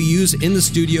that we use in the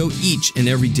studio each and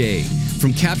every day.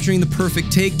 From capturing the perfect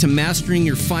take to mastering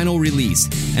your final release,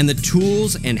 and the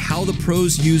tools and how the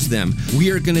pros use them,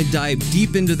 we are going to dive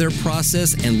deep into their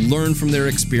process and learn from their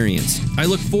experience. I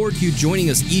look forward to you joining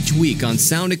us each week on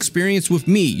Sound Experience with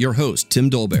me, your host, Tim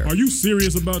Dolbear. Are you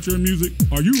serious about your music?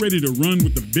 Are you ready to run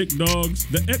with the big dogs?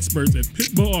 The experts at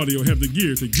Pitbull Audio have the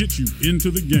gear to get you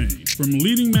into the game. From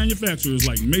leading manufacturers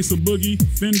like Mesa Boogie,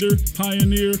 Fender,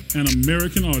 Pioneer, and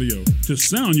American Audio. To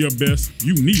sound your best,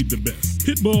 you need the best.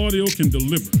 Pitbull Audio can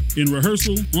deliver in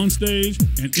rehearsal, on stage,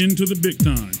 and into the big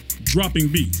time. Dropping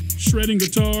beats, shredding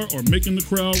guitar, or making the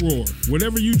crowd roar.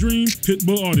 Whatever you dream,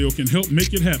 Pitbull Audio can help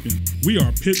make it happen. We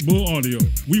are Pitbull Audio.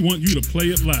 We want you to play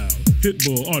it loud.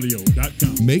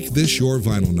 PitbullAudio.com. Make this your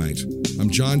vinyl night. I'm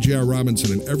John J.R.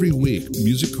 Robinson, and every week,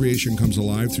 music creation comes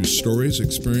alive through stories,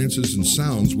 experiences, and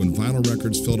sounds when vinyl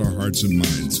records filled our hearts and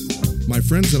minds. My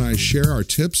friends and I share our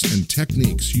tips and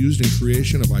techniques used in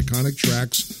creation of iconic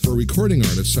tracks for recording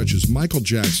artists such as Michael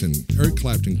Jackson, Eric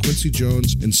Clapton, Quincy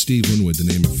Jones, and Steve Winwood, to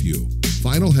name a few.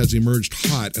 Vinyl has emerged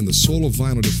hot, and the soul of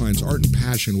vinyl defines art and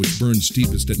passion which burns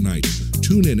deepest at night.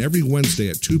 Tune in every Wednesday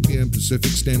at 2 p.m.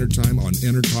 Pacific Standard Time on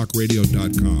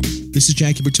EnterTalkRadio.com. This is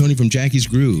Jackie Bertoni from Jackie's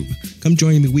Groove. Come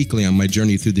join me weekly on my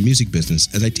journey through the music business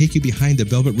as I take you behind the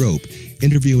velvet rope,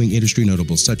 interviewing industry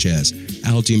notables such as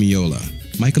Al Di Meola,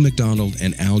 Michael McDonald,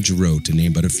 and Al Jarreau, to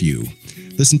name but a few.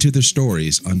 Listen to their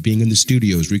stories on being in the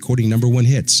studios recording #1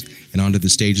 hits and onto the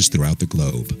stages throughout the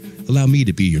globe. Allow me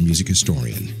to be your music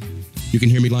historian. You can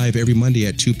hear me live every Monday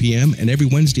at 2 p.m. and every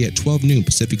Wednesday at 12 noon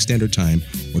Pacific Standard Time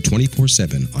or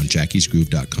 24/7 on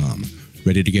jackiesgroove.com.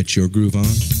 Ready to get your groove on?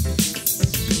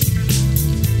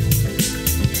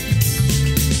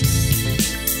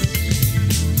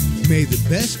 May the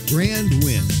best brand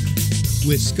win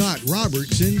with Scott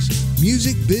Robertson's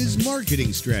Music Biz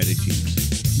Marketing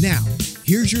Strategies. Now,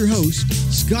 here's your host,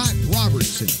 Scott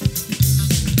Robertson.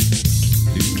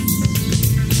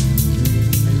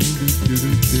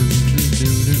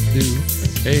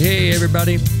 Hey,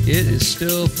 everybody. It is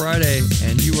still Friday,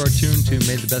 and you are tuned to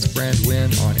May the Best Brand Win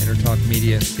on Intertalk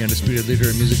Media, the undisputed leader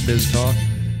in music biz talk.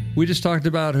 We just talked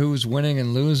about who's winning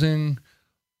and losing.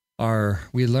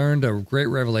 We learned a great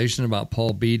revelation about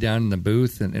Paul B. down in the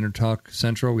booth in Intertalk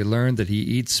Central. We learned that he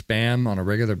eats Spam on a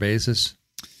regular basis.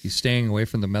 He's staying away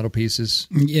from the metal pieces.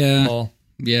 Yeah. Paul.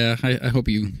 Yeah, I hope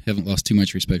you haven't lost too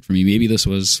much respect for me. Maybe this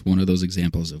was one of those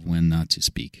examples of when not to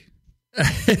speak.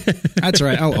 That's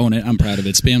right. I'll own it. I'm proud of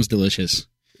it. Spam's delicious.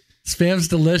 Spam's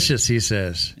delicious, he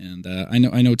says. And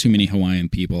I know too many Hawaiian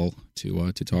people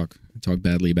to talk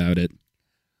badly about it.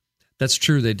 That's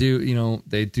true. They do.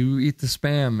 They do eat the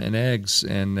Spam and eggs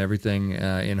and everything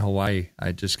in Hawaii.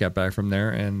 I just got back from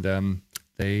there, and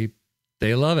they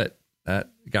love it. That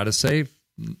gotta say,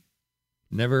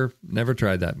 never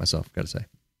tried that myself. Gotta say.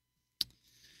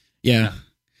 Yeah.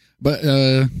 But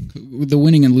the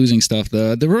winning and losing stuff,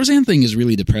 the Roseanne thing is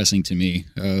really depressing to me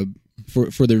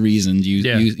for the reason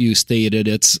you stated.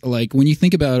 It's like when you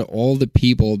think about all the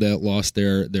people that lost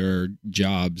their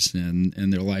jobs and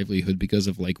their livelihood because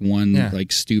of like one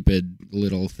like stupid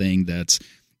little thing that's,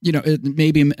 it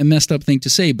may be a messed up thing to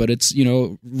say, but it's,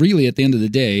 really at the end of the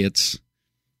day, it's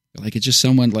like it's just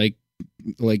someone like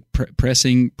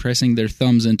pressing their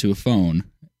thumbs into a phone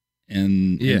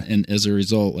and as a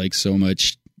result, like so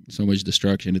much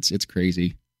destruction. It's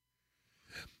crazy.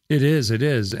 It is.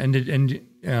 And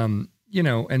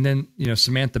then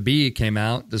Samantha Bee came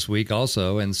out this week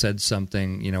also and said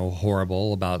something,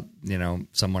 horrible about,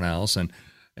 someone else and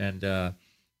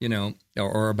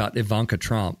or about Ivanka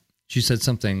Trump. She said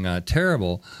something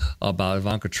terrible about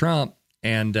Ivanka Trump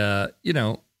and,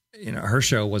 her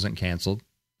show wasn't canceled,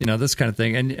 this kind of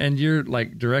thing. And you're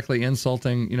like directly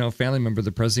insulting, a family member of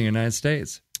the president of the United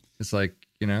States. It's like,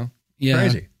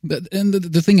 crazy. And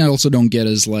the thing I also don't get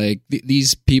is like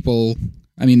these people,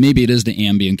 I mean, maybe it is the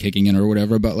Ambien kicking in or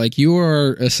whatever, but like you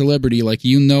are a celebrity, like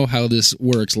how this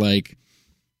works. Like,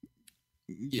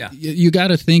 you got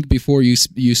to think before you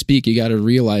speak. You got to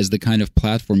realize the kind of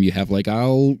platform you have. Like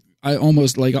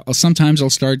sometimes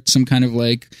I'll start some kind of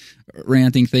like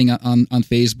ranting thing on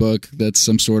Facebook that's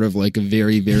some sort of like a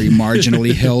very, very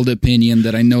marginally held opinion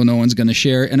that I know no one's going to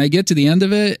share. And I get to the end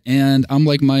of it and I'm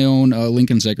like my own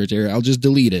Lincoln secretary. I'll just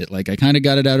delete it. Like I kind of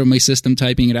got it out of my system,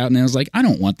 typing it out. And I was like, I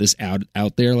don't want this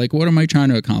out there. Like, what am I trying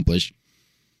to accomplish?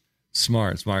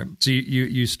 Smart. So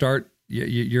you start,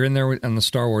 you're in there on the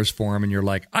Star Wars forum and you're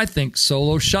like, I think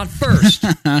Solo shot first.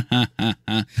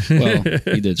 Well,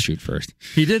 he did shoot first.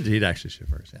 He'd actually shoot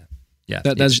first. Yeah.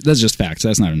 That's just facts.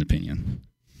 That's not an opinion.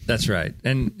 That's right.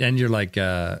 And you're like,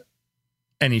 and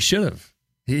he should have.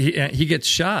 He gets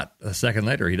shot a second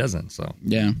later. He doesn't. So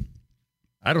yeah,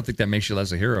 I don't think that makes you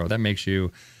less a hero. That makes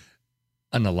you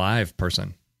an alive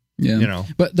person. Yeah,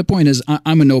 But the point is,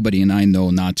 I'm a nobody, and I know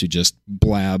not to just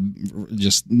blab,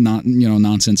 just not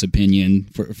nonsense opinion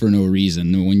for no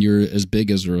reason. When you're as big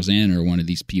as Roseanne or one of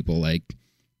these people, like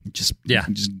just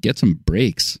get some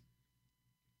breaks.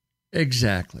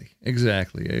 Exactly.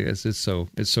 It's so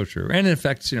true, and it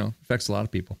affects a lot of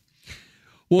people.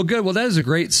 Well, good. Well, that is a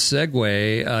great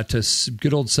segue to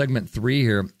good old segment 3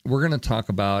 here. We're going to talk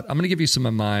about. I'm going to give you some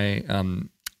of my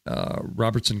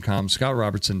Scott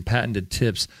Robertson patented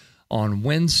tips on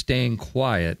when staying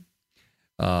quiet,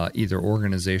 either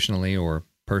organizationally or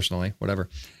personally, whatever,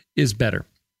 is better.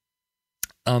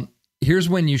 Here's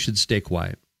when you should stay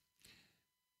quiet.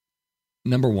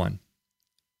 Number 1,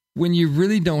 when you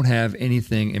really don't have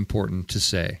anything important to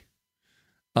say.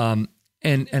 And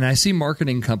I see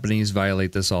marketing companies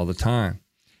violate this all the time.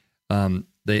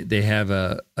 They have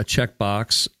a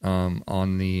checkbox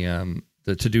on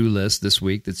the to-do list this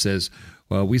week that says,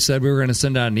 well, we said we were going to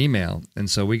send out an email, and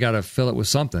so we got to fill it with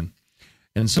something.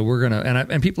 And so we're going to,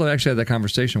 and people have actually had that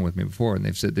conversation with me before, and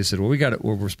they said, well,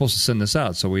 we're supposed to send this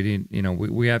out, so we need,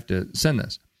 we have to send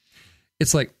this.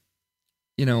 It's like,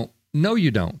 no,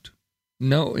 you don't.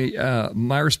 No,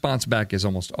 my response back is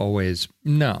almost always,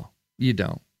 no, you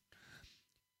don't.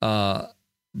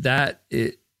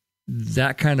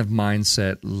 that kind of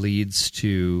mindset leads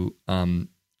to,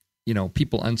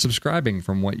 people unsubscribing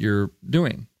from what you're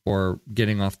doing or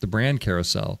getting off the brand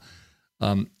carousel.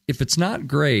 If it's not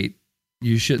great,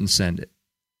 you shouldn't send it.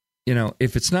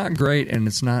 If it's not great and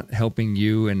it's not helping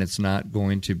you and it's not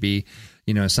going to be,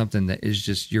 something that is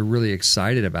just you're really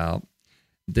excited about,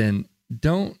 then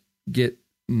don't get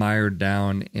mired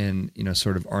down in,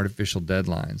 sort of artificial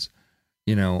deadlines,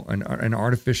 an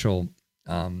artificial,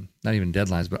 not even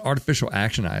deadlines, but artificial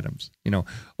action items.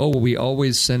 We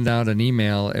always send out an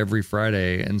email every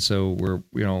Friday, and so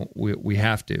we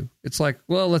have to. It's like,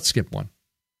 well, let's skip one.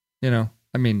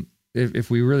 If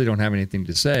we really don't have anything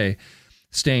to say,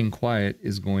 staying quiet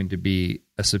is going to be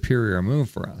a superior move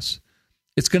for us.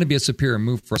 It's going to be a superior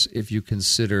move for us if you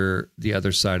consider the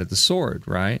other side of the sword,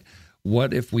 right?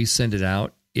 What if we send it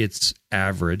out? It's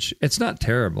average. It's not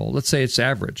terrible. Let's say it's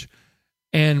average.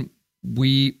 And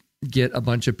we get a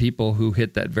bunch of people who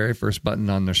hit that very first button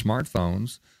on their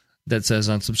smartphones that says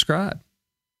unsubscribe.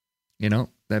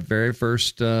 That very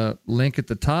first link at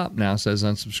the top now says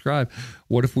unsubscribe.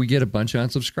 What if we get a bunch of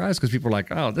unsubscribes because people are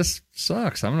like, oh, this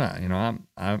sucks. I'm not,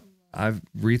 I'm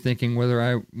rethinking whether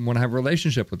I want to have a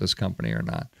relationship with this company or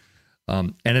not.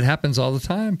 And it happens all the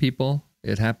time, people.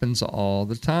 It happens all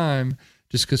the time.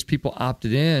 Just because people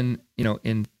opted in,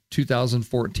 in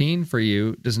 2014 for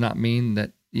you does not mean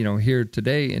that, here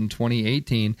today in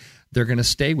 2018, they're going to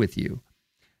stay with you.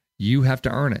 You have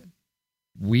to earn it.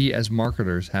 We as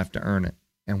marketers have to earn it.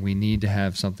 And we need to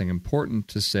have something important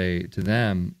to say to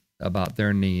them about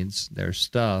their needs, their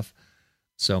stuff.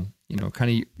 So,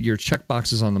 kind of your check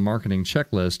boxes on the marketing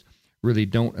checklist really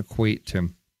don't equate to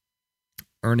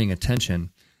earning attention.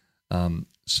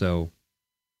 So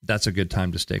that's a good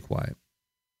time to stay quiet.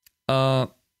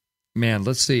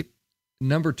 Let's see.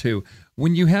 Number 2,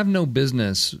 when you have no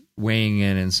business weighing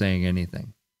in and saying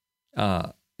anything,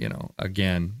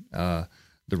 again,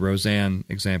 the Roseanne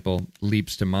example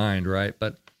leaps to mind, right?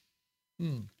 But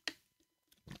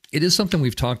it is something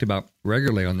we've talked about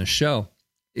regularly on this show,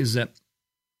 is that,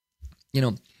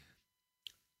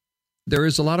 there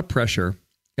is a lot of pressure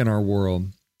in our world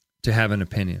to have an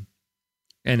opinion.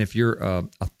 And if you're a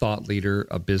thought leader,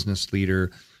 a business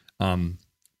leader, a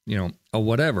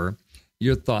whatever,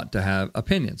 you're thought to have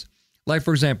opinions. Like,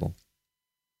 for example,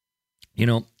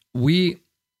 we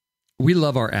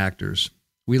love our actors.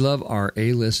 We love our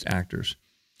A-list actors.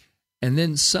 And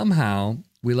then somehow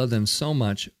we love them so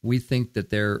much, we think that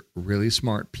they're really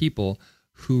smart people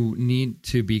who need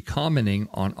to be commenting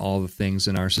on all the things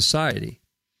in our society.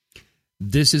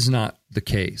 This is not the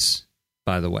case,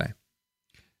 by the way.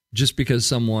 Just because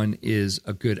someone is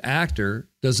a good actor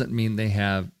doesn't mean they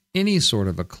have any sort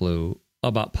of a clue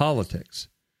about politics.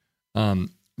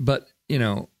 But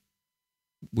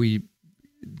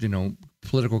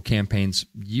political campaigns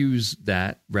use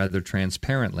that rather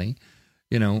transparently,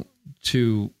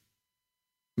 to,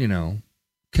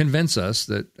 convince us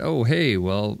that, oh, hey,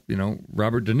 well,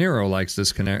 Robert De Niro likes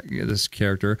this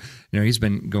character. He's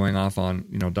been going off on,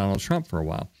 Donald Trump for a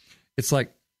while. It's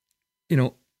like,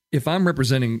 if I'm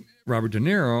representing Robert De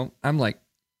Niro, I'm like,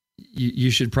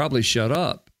 you should probably shut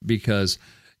up because,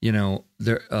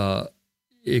 I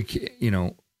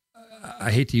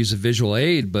hate to use a visual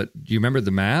aid, but do you remember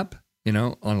the map,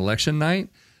 on election night?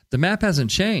 The map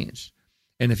hasn't changed.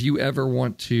 And if you ever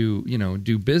want to,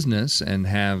 do business and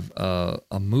have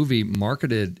a movie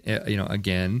marketed,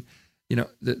 again,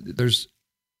 there's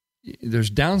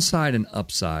downside and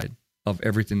upside of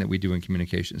everything that we do in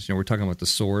communications. We're talking about the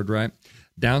sword, right?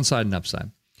 Downside and upside.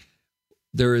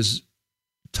 There is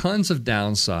tons of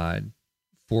downside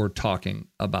for talking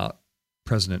about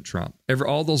President Trump.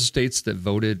 All those states that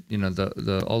voted,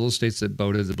 all those states that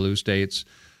voted, the blue states,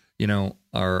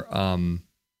 are,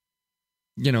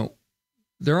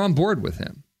 they're on board with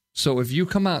him. So if you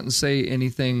come out and say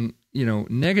anything,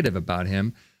 negative about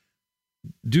him,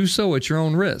 do so at your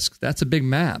own risk. That's a big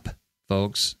map,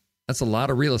 folks. That's a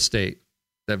lot of real estate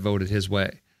that voted his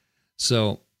way.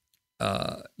 So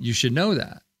you should know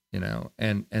that,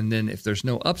 and then if there's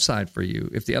no upside for you,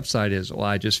 if the upside is, well,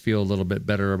 I just feel a little bit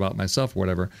better about myself, or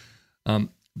whatever,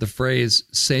 the phrase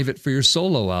 "save it for your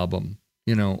solo album,"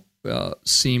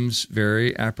 seems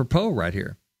very apropos right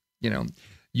here.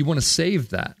 You want to save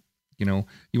that. You want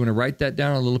to write that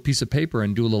down on a little piece of paper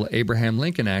and do a little Abraham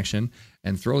Lincoln action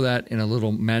and throw that in a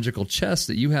little magical chest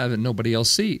that you have and nobody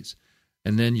else sees.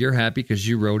 And then you're happy because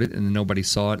you wrote it and nobody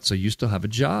saw it, so you still have a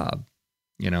job.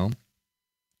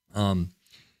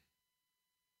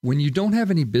 When you don't have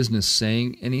any business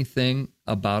saying anything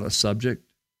about a subject,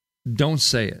 don't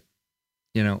say it.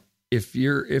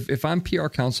 If I'm PR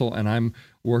counsel and I'm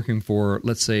working for,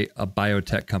 let's say, a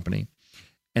biotech company,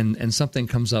 and something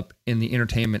comes up in the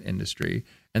entertainment industry,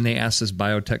 and they ask this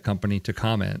biotech company to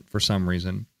comment for some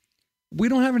reason, we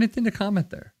don't have anything to comment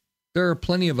there. There are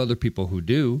plenty of other people who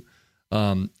do,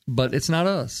 but it's not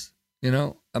us.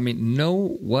 I mean,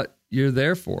 know what you're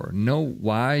there for. Know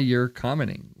why you're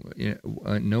commenting.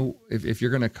 Know if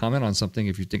you're going to comment on something,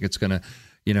 if you think it's going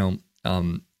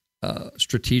to,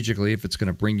 strategically, if it's going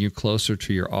to bring you closer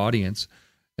to your audience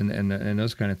and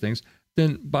those kind of things,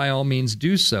 then by all means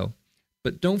do so.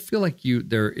 But don't feel like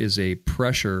there is a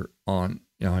pressure on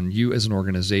you as an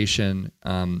organization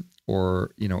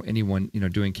or anyone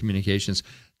doing communications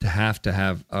to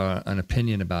have an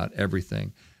opinion about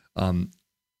everything.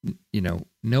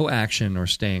 No action or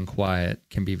staying quiet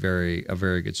can be a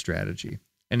very good strategy.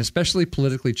 And especially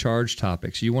politically charged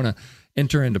topics. You want to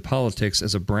enter into politics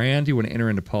as a brand. You want to enter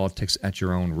into politics at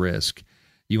your own risk.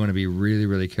 You want to be really,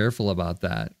 really careful about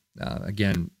that.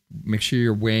 Again, make sure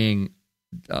you're weighing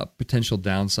potential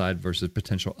downside versus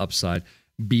potential upside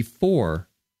before.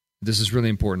 This is really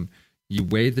important. You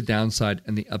weigh the downside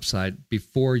and the upside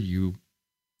before you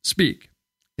speak.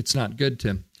 It's not good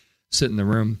to sit in the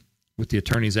room with the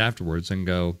attorneys afterwards and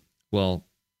go, well,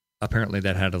 apparently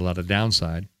that had a lot of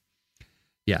downside.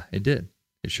 Yeah, it did.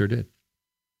 It sure did.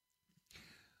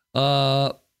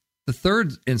 The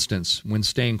third instance when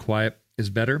staying quiet is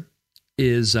better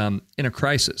is in a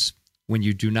crisis, when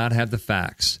you do not have the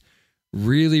facts.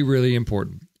 Really, really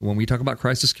important. When we talk about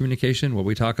crisis communication, what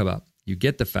we talk about, you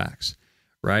get the facts,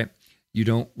 right? You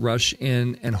don't rush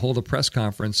in and hold a press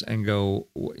conference and go,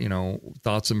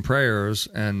 thoughts and prayers,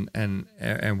 and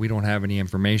we don't have any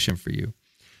information for you.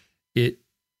 It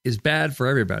is bad for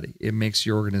everybody. It makes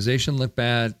your organization look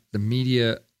bad. The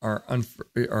media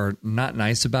are not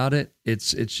nice about it.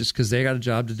 It's just because they got a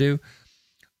job to do.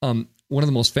 One of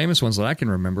the most famous ones that I can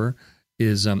remember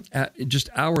is just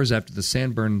hours after the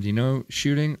San Bernardino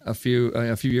shooting a few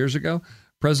years ago,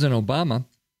 President Obama,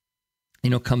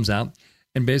 comes out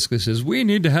and basically says, we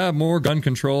need to have more gun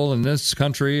control in this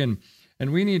country, and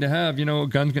we need to have,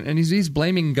 and he's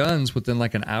blaming guns within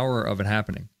like an hour of it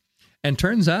happening. And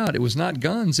turns out it was not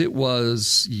guns. It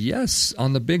was, yes,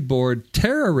 on the big board,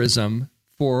 terrorism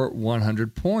for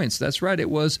 100 points. That's right. It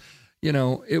was,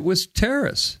 it was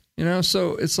terrorists,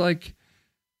 so it's like,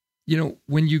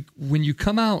 when you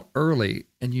come out early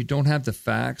and you don't have the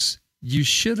facts, you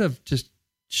should have just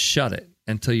shut it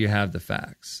until you have the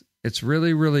facts. It's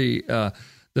really, really,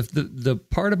 the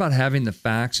part about having the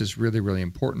facts is really, really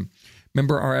important.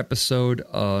 Remember our episode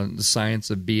on the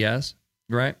science of BS,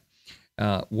 right?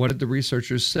 What did the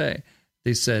researchers say?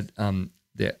 They said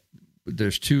that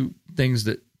there's two things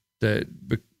that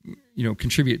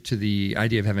contribute to the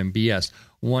idea of having BS.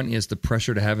 One is the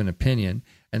pressure to have an opinion,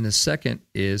 and the second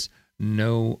is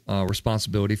no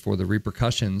responsibility for the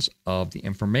repercussions of the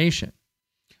information,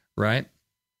 right?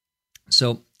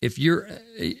 So if you're,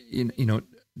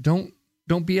 don't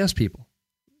BS people.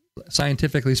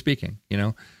 Scientifically speaking,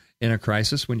 in a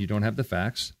crisis when you don't have the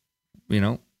facts,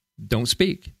 don't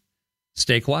speak.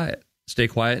 Stay quiet. Stay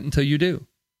quiet until you do.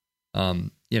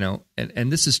 And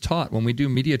this is taught when we do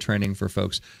media training for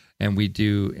folks, and we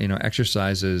do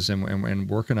exercises and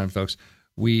working on folks.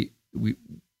 We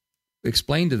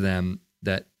explain to them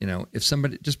that if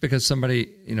somebody, just because somebody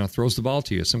throws the ball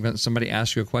to you, somebody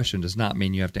asks you a question, does not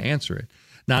mean you have to answer it.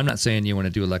 Now, I'm not saying you want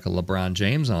to do like a LeBron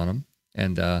James on him,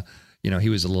 and he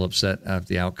was a little upset at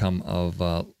the outcome of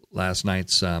last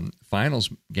night's finals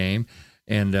game.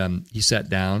 And he sat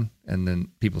down, and then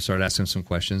people started asking him some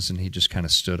questions, and he just kind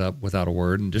of stood up without a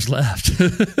word and just left.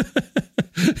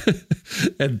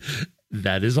 And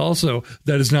that is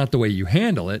not the way you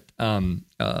handle it.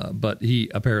 But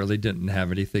he apparently didn't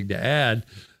have anything to add,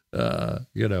 and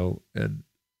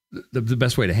the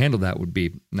best way to handle that would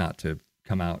be not to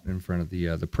come out in front of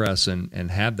the press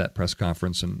and have that press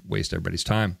conference and waste everybody's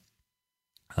time,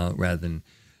 rather than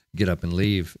get up and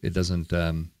leave. It doesn't,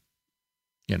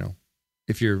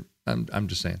 if you're, I'm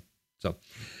just saying. So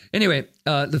anyway,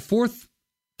 the fourth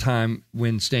time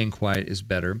when staying quiet is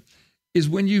better is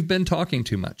when you've been talking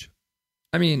too much.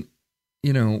 I mean,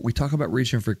 we talk about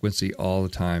reach and frequency all the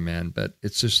time, man, but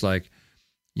it's just like,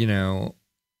 so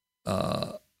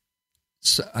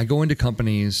I go into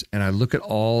companies and I look at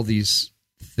all these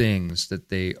things that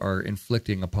they are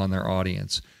inflicting upon their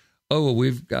audience. Oh, well,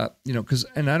 we've got,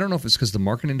 and I don't know if it's because the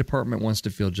marketing department wants to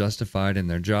feel justified in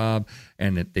their job,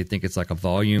 and that they think it's like a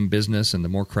volume business, and the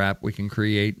more crap we can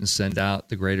create and send out,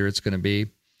 the greater it's going to be.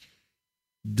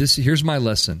 Here's my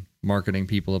lesson, marketing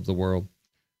people of the world.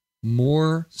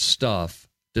 More stuff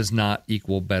does not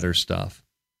equal better stuff,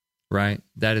 right?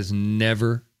 That is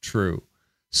never true.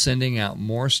 Sending out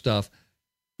more stuff,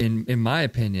 in my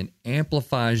opinion,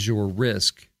 amplifies your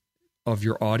risk of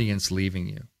your audience leaving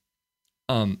you.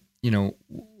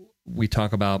 We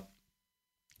talk about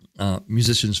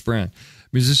musician's friend.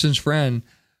 Musician's friend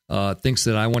thinks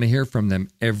that I want to hear from them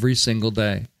every single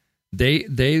day.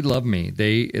 They love me.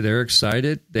 They're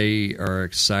excited. They are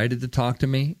excited to talk to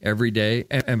me every day.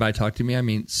 And by talk to me, I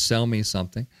mean sell me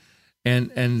something.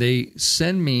 And they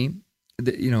send me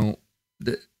the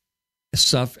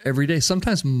stuff every day.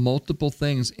 Sometimes multiple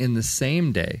things in the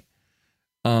same day.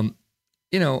 And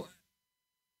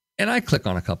I click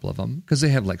on a couple of them because they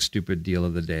have like stupid deal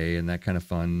of the day and that kind of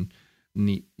fun,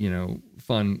 neat,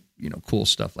 cool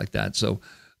stuff like that. So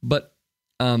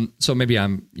maybe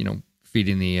I'm,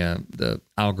 feeding the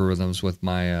algorithms with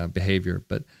my behavior.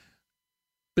 But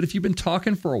if you've been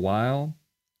talking for a while,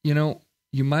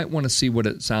 you might want to see what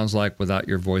it sounds like without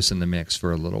your voice in the mix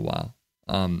for a little while.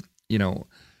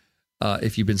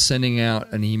 If you've been sending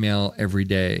out an email every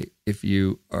day, if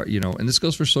you are, and this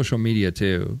goes for social media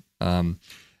too. I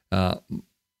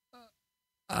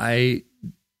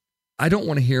don't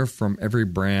want to hear from every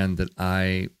brand that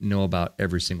I know about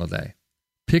every single day.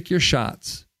 Pick your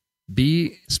shots.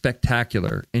 Be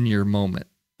spectacular in your moment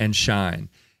and shine,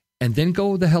 and then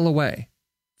go the hell away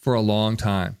for a long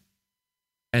time,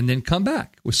 and then come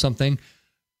back with something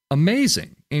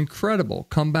amazing, incredible.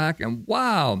 Come back and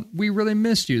wow, we really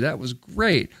missed you. That was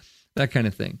great. That kind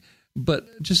of thing.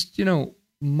 But just,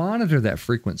 monitor that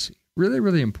frequency. Really,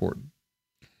 really important.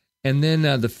 And then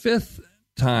the fifth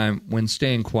time when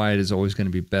staying quiet is always going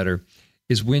to be better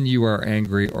is when you are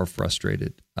angry or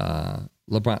frustrated.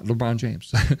 LeBron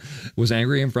James was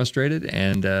angry and frustrated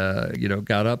and,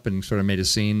 got up and sort of made a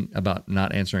scene about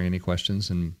not answering any questions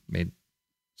and made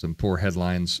some poor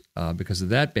headlines because of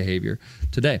that behavior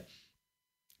today.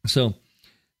 So,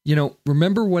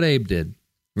 remember what Abe did,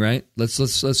 right?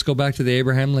 Let's go back to the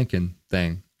Abraham Lincoln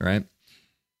thing, right?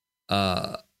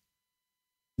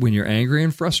 When you're angry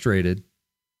and frustrated,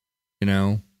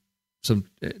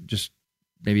 just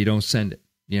maybe don't send it,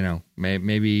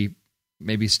 maybe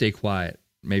stay quiet.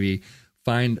 Maybe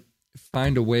find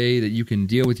a way that you can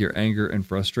deal with your anger and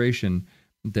frustration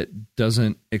that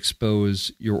doesn't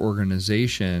expose your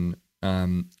organization,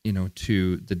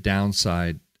 to the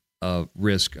downside of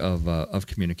risk of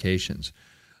communications,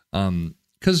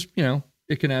 because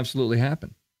it can absolutely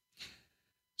happen.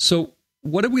 So,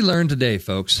 what did we learn today,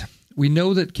 folks? We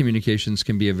know that communications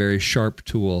can be a very sharp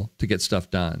tool to get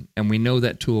stuff done, and we know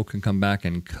that tool can come back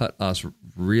and cut us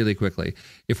really quickly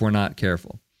if we're not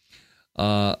careful.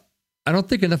 I don't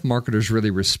think enough marketers really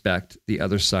respect the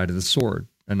other side of the sword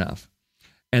enough.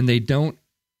 And they don't,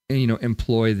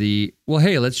 employ the, well,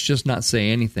 hey, let's just not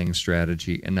say anything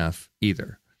strategy enough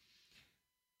either.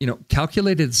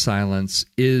 Calculated silence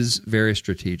is very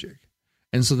strategic.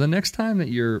 And so the next time that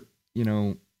you're,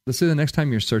 let's say the next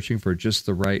time you're searching for just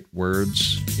the right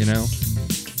words,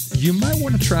 you might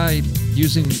want to try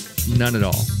using none at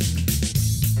all.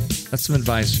 That's some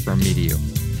advice from me to you.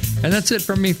 And that's it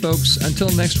from me, folks.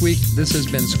 Until next week, this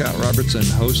has been Scott Robertson,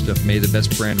 host of May the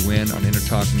Best Brand Win on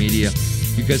Intertalk Media.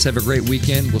 You guys have a great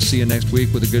weekend. We'll see you next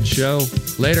week with a good show.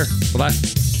 Later. Bye-bye.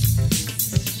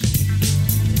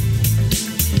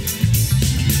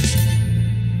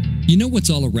 You know what's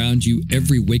all around you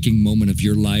every waking moment of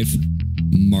your life?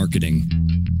 Marketing.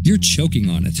 You're choking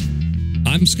on it.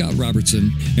 I'm Scott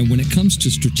Robertson, and when it comes to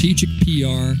strategic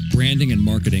PR, branding, and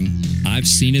marketing, I've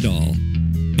seen it all.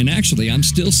 And actually, I'm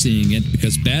still seeing it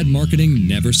because bad marketing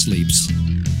never sleeps.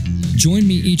 Join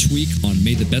me each week on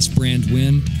May the Best Brand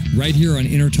Win, right here on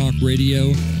Intertalk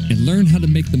Radio, and learn how to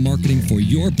make the marketing for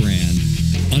your brand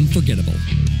unforgettable.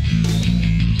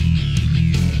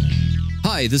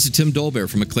 Hi, this is Tim Dolbear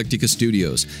from Eclectica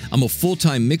Studios. I'm a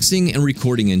full-time mixing and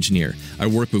recording engineer. I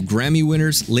work with Grammy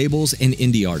winners, labels, and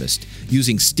indie artists,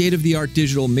 using state-of-the-art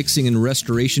digital mixing and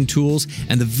restoration tools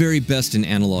and the very best in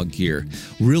analog gear.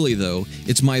 Really, though,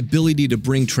 it's my ability to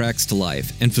bring tracks to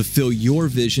life and fulfill your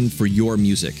vision for your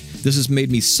music. This has made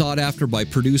me sought after by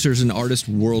producers and artists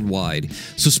worldwide.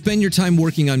 So spend your time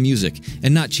working on music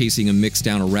and not chasing a mix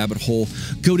down a rabbit hole.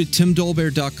 Go to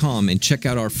timdolbear.com and check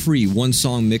out our free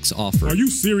one-song mix offer. Are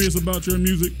you serious about your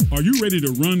music? Are you ready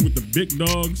to run with the big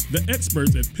dogs? The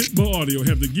experts at Pitbull Audio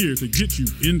have the gear to get you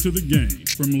into the game.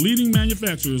 From leading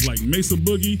manufacturers like Mesa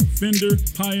Boogie, Fender,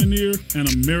 Pioneer,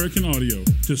 and American Audio.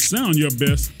 To sound your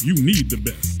best, you need the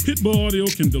best. Pitbull Audio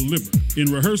can deliver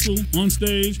in rehearsal, on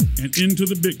stage, and into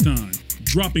the big time.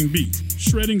 Dropping beats,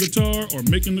 shredding guitar, or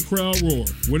making the crowd roar.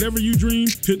 Whatever you dream,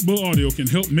 Pitbull Audio can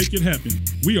help make it happen.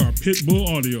 We are Pitbull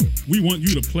Audio. We want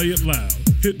you to play it loud.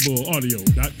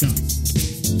 PitbullAudio.com.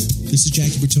 This is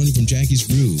Jackie Bertoni from Jackie's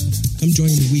Groove. Come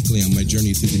join me weekly on my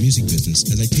journey through the music business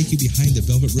as I take you behind the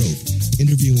velvet rope,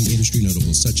 interviewing industry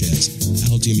notables such as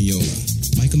Al Di Meola,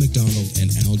 Michael McDonald,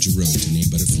 and Al Jarreau, to name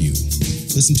but a few.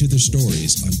 Listen to their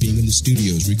stories on being in the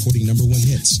studios recording #1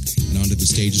 hits and onto the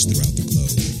stages throughout the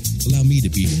globe. Allow me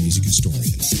to be your music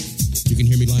historian. You can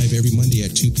hear me live every Monday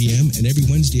at 2 p.m. and every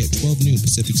Wednesday at 12 noon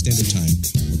Pacific Standard Time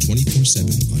or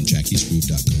 24/7 on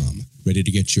jackiesgroove.com. Ready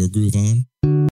to get your groove on?